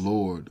 for Yes. the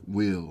Lord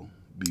will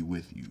be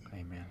with you.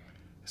 Amen.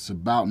 It's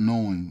about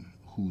knowing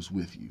who's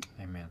with you.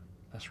 Amen.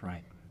 That's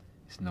right.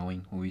 It's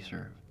knowing who we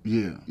serve.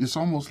 Yeah, it's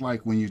almost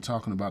like when you're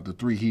talking about the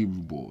 3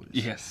 Hebrew boys.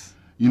 Yes.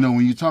 You know,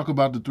 when you talk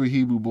about the 3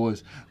 Hebrew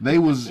boys,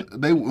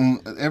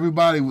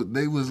 everybody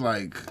was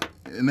like,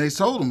 and they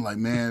told them like,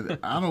 man,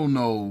 I don't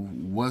know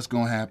what's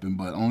gonna happen,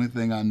 but only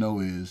thing I know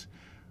is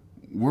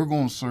we're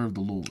gonna serve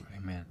the Lord.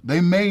 Amen.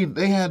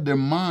 They had their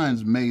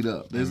minds made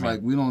up. It's Amen.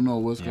 like, we don't know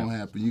what's Yeah. gonna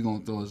happen. You're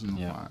gonna throw us in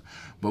the Yeah. fire,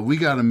 but we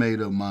got a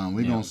made up mind.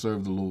 We're Yeah. gonna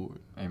serve the Lord.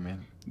 Amen.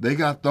 They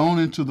got thrown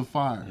into the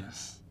fire.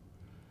 Yes.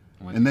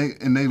 And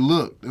they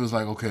looked. It was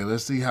like, okay,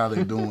 let's see how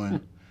they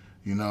doing.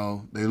 You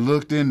know, they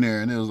looked in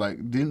there, and it was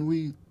like, didn't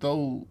we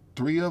throw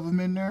 3 of them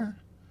in there?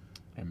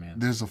 Amen.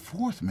 There's a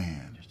 4th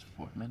man, Just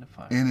a 4th man of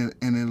fire. and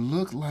it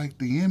looked like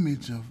the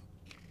image of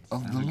the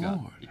Of God.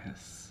 Lord.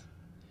 Yes.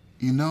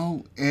 You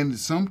know, and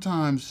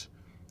sometimes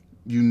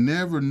you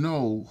never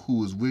know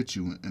who is with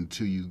you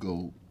until you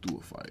go through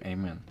a fight.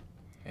 Amen.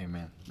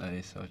 Amen. That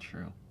is so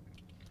true.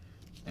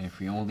 And if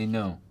we only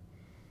know,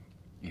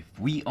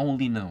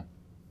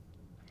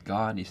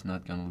 God is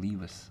not going to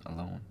leave us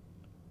alone,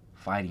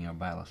 fighting our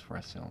battles for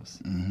ourselves.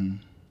 Mm-hmm.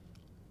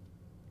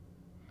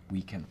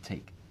 We can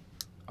take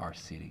our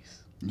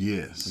cities.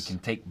 Yes. We can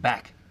take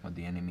back what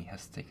the enemy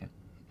has taken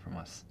from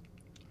us.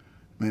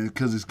 Man,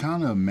 because it's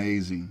kind of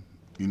amazing,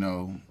 you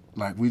know,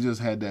 like we just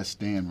had that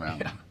stand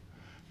rally, Yeah.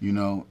 you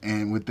know,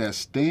 and with that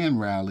stand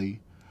rally,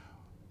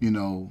 you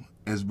know,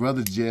 as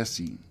Brother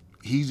Jesse,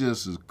 he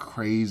just as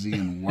crazy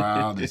and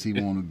wild as he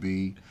want to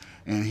be.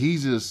 And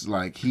he's just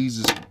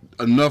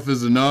enough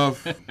is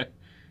enough.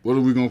 What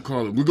are we going to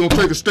call it? We're going to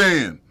take a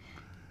stand.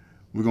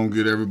 We're going to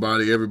get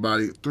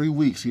everybody 3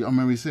 weeks. I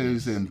remember he said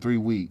in 3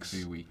 weeks.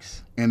 3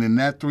 weeks. And in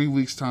that 3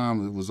 weeks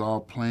time, it was all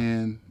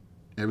planned.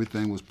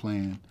 Everything was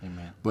planned.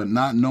 Amen. But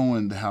not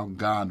knowing how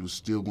God was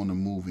still going to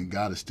move, and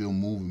God is still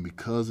moving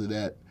because of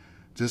that,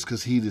 just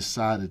because he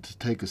decided to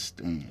take a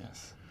stand.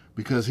 Yes.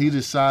 Because he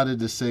decided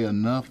to say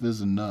enough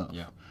is enough.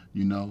 Yeah.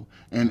 You know,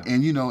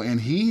 and you know,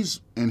 and he's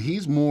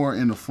more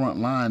in the front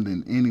line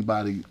than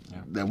anybody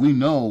that we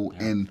know,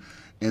 and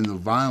the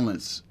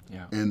violence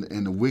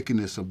and the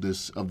wickedness of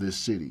this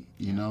city,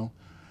 you know,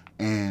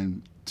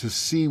 and to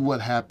see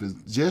what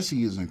happens.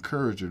 Jesse is an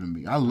encourager to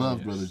me. I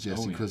love Brother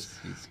Jesse because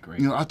he's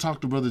great. you know, I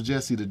talked to Brother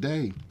Jesse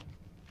today,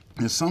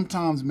 and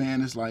sometimes,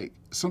 man, it's like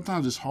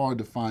sometimes it's hard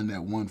to find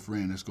that one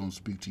friend that's going to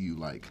speak to you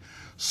like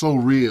so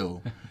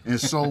real and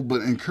so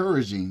but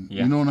encouraging.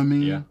 Yeah. You know what I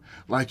mean? Yeah.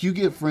 Like you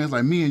get friends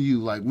like me and you,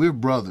 like we're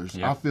brothers.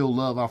 Yeah. I feel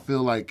love. I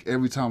feel like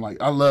every time,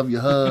 like I love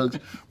your hugs.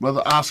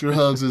 Brother Oscar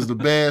hugs is the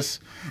best.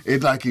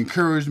 It like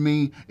encourages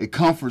me. It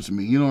comforts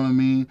me. You know what I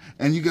mean?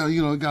 And you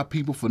got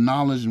people for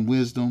knowledge and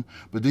wisdom,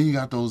 but then you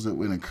got those that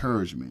with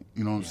encouragement.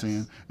 You know what I'm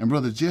saying? And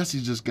Brother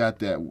Jesse just got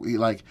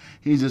that.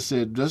 He just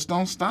said, just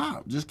don't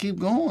stop. Just keep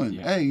going.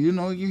 Yeah. Hey, you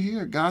know you're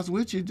here. God's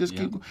with you. Just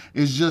keep going.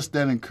 It's just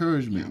that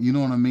encouragement. You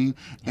know what I mean?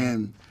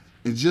 And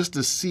just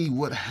to see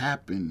what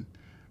happened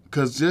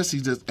because Jesse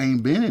just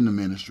ain't been in the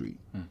ministry.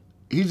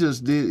 He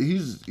just did.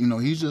 He's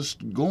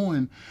just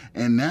going,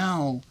 and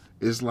now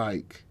it's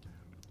like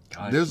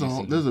there's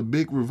a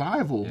big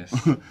revival.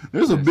 Yes.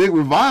 There's a big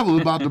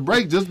revival about to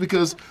break just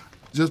because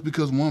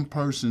one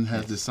person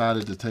has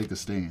decided to take a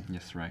stand.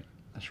 That's right.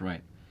 That's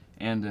right.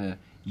 And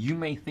you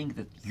may think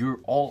that you're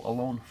all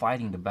alone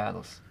fighting the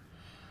battles.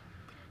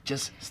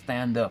 Just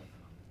stand up.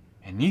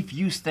 And if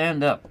you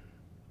stand up,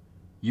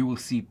 you will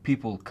see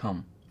people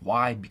come.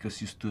 Why?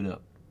 Because you stood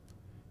up.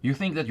 You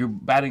think that you're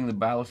battling the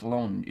battles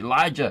alone.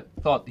 Elijah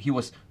thought he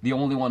was the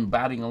only one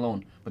battling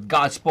alone. But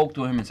God spoke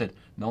to him and said,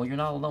 no, you're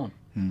not alone.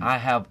 I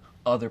have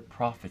other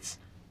prophets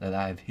that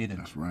I have hidden.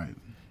 That's right.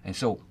 And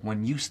so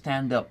when you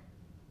stand up,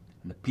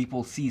 and the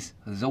people sees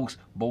those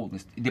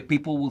boldness, the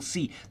people will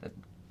see that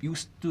you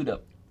stood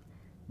up.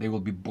 They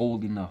will be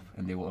bold enough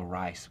and they will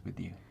arise with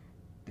you.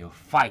 They will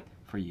fight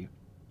for you.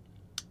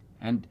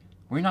 And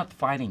we're not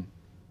fighting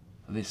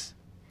this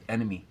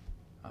enemy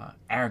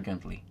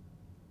arrogantly,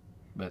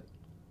 but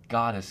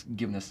God has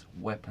given us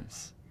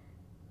weapons.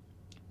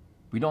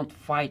 We don't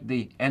fight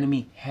the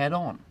enemy head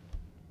on,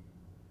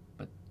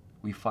 but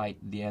we fight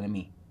the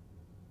enemy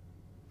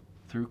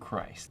through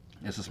Christ.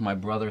 Just as my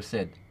brother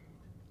said,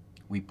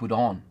 we put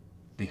on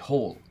the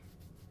whole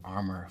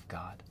armor of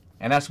God.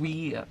 And as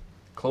we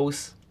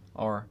close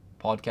our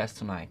podcast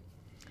tonight,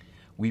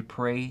 we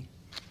pray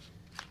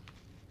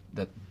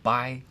that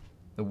by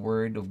the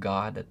word of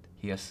God that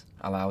He has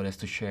allowed us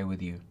to share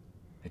with you,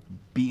 that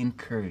be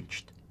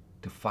encouraged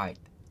to fight,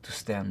 to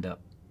stand up.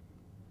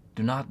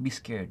 Do not be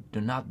scared.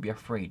 Do not be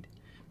afraid,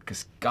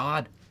 because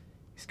God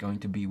is going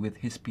to be with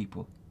His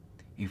people.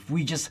 If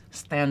we just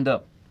stand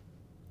up,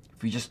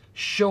 if we just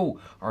show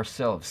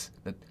ourselves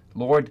that,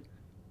 Lord,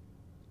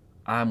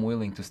 I'm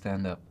willing to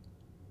stand up,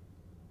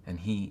 and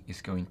He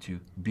is going to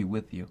be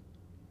with you,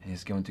 and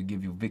He's going to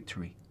give you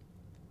victory.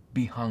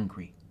 Be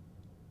hungry.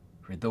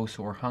 For those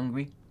who are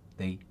hungry,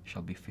 they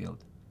shall be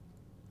filled.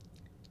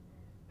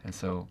 And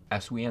so,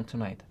 as we end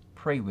tonight,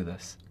 pray with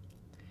us.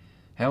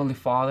 Heavenly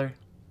Father,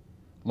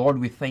 Lord,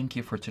 we thank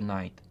You for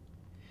tonight.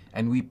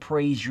 And we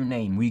praise Your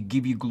name. We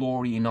give You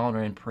glory and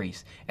honor and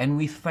praise. And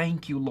we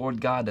thank You, Lord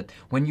God, that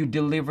when You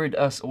delivered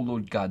us, O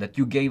Lord God, that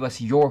You gave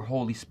us Your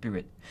Holy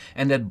Spirit.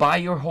 And that by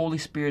Your Holy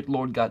Spirit,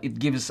 Lord God, it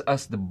gives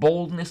us the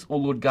boldness, O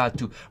Lord God,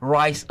 to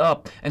rise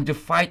up and to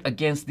fight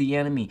against the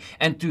enemy.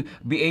 And to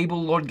be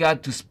able, Lord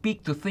God, to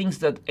speak to things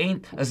that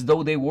ain't as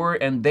though they were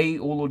and they,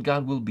 O Lord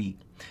God, will be.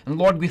 And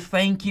Lord, we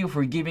thank You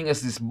for giving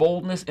us this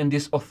boldness and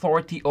this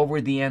authority over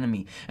the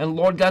enemy. And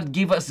Lord God,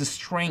 give us the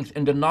strength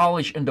and the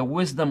knowledge and the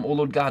wisdom, O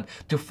Lord God,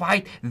 to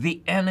fight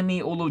the enemy,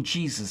 O Lord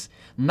Jesus.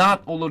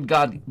 Not, O Lord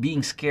God,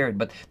 being scared,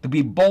 but to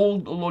be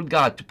bold, O Lord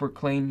God, to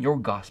proclaim Your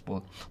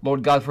gospel.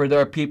 Lord God, for there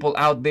are people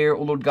out there,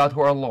 O Lord God,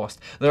 who are lost.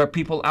 There are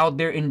people out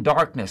there in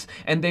darkness,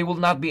 and they will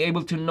not be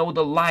able to know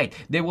the light.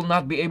 They will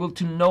not be able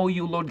to know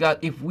You, Lord God,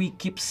 if we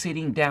keep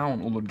sitting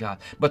down, O Lord God.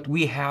 But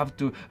we have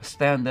to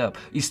stand up.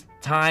 It's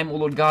time, O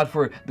Lord God,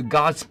 for the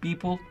God's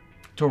people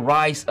to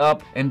rise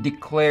up and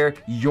declare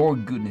Your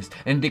goodness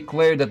and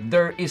declare that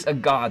there is a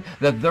God,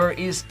 that there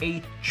is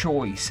a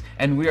choice,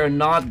 and we are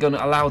not going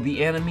to allow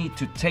the enemy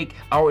to take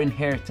our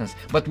inheritance,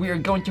 but we are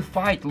going to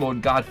fight,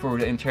 Lord God, for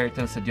the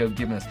inheritance that You have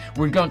given us.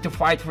 We're going to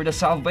fight for the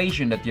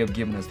salvation that You have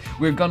given us.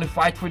 We're going to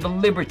fight for the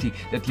liberty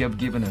that You have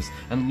given us.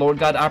 And Lord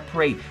God, I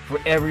pray for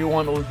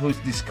everyone who's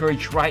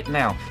discouraged right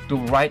now to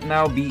right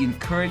now be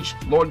encouraged.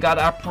 Lord God,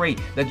 I pray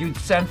that You'd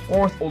send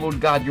forth, oh Lord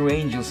God, Your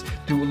angels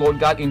to, Lord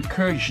God,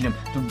 encourage them,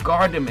 to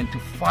guard them, and to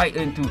fight,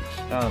 and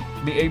to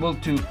be able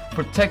to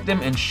protect them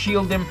and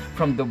shield them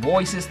from the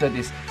voices that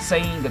is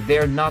saying that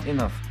they're not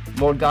enough.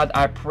 Lord God,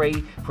 I pray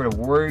for the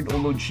word, oh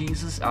Lord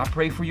Jesus. I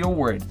pray for Your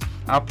word.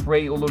 I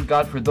pray, oh Lord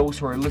God, for those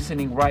who are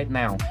listening right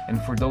now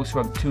and for those who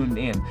have tuned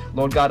in.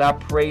 Lord God, I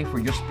pray for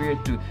Your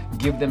Spirit to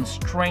give them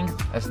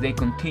strength as they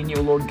continue,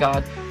 Lord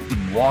God,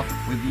 to walk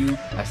with You,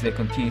 as they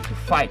continue to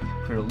fight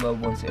for their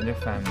loved ones and their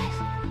families.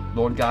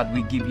 Lord God,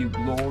 we give You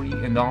glory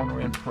and honor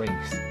and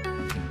praise.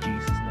 In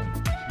Jesus'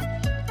 name,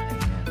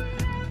 amen.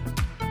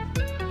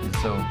 And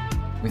so,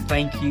 we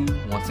thank You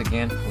once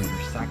again for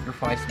Your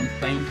sacrifice. We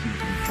thank You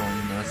for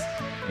joining us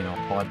in our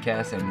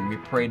podcast, and we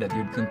pray that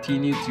You'd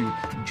continue to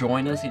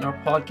join us in our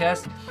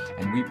podcast,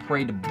 and we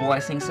pray the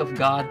blessings of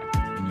God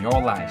in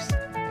your lives.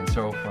 And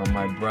so, from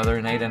my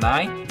brother Nate and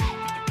I,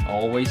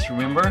 always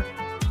remember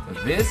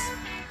that this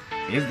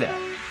is that.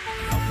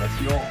 God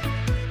bless you all.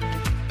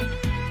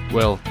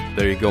 Well,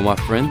 there you go, my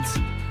friends.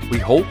 We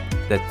hope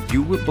that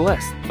you were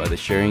blessed by the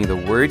sharing of the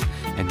word,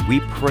 and we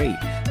pray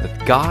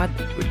that God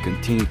would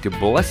continue to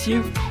bless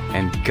you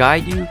and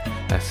guide you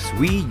as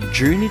we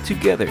journey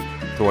together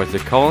towards the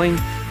calling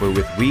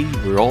wherewith we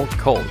were all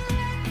called.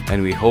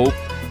 And we hope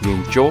you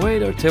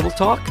enjoyed our table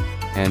talk,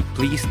 and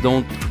please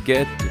don't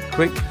forget to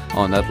click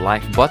on that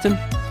like button,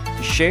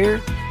 to share,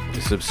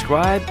 to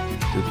subscribe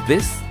to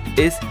This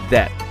Is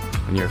That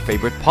on your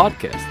favorite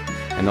podcast,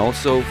 and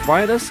also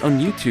find us on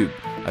YouTube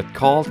at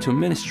Call to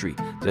Ministry.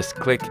 Just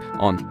click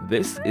on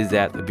This Is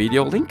That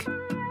video link.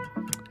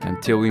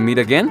 Until we meet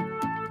again,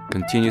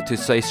 continue to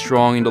stay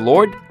strong in the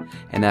Lord,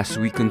 and as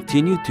we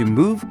continue to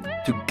move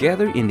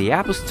together in the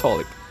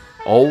apostolic,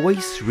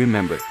 always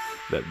remember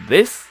that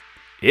this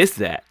is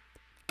that.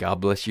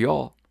 God bless you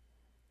all.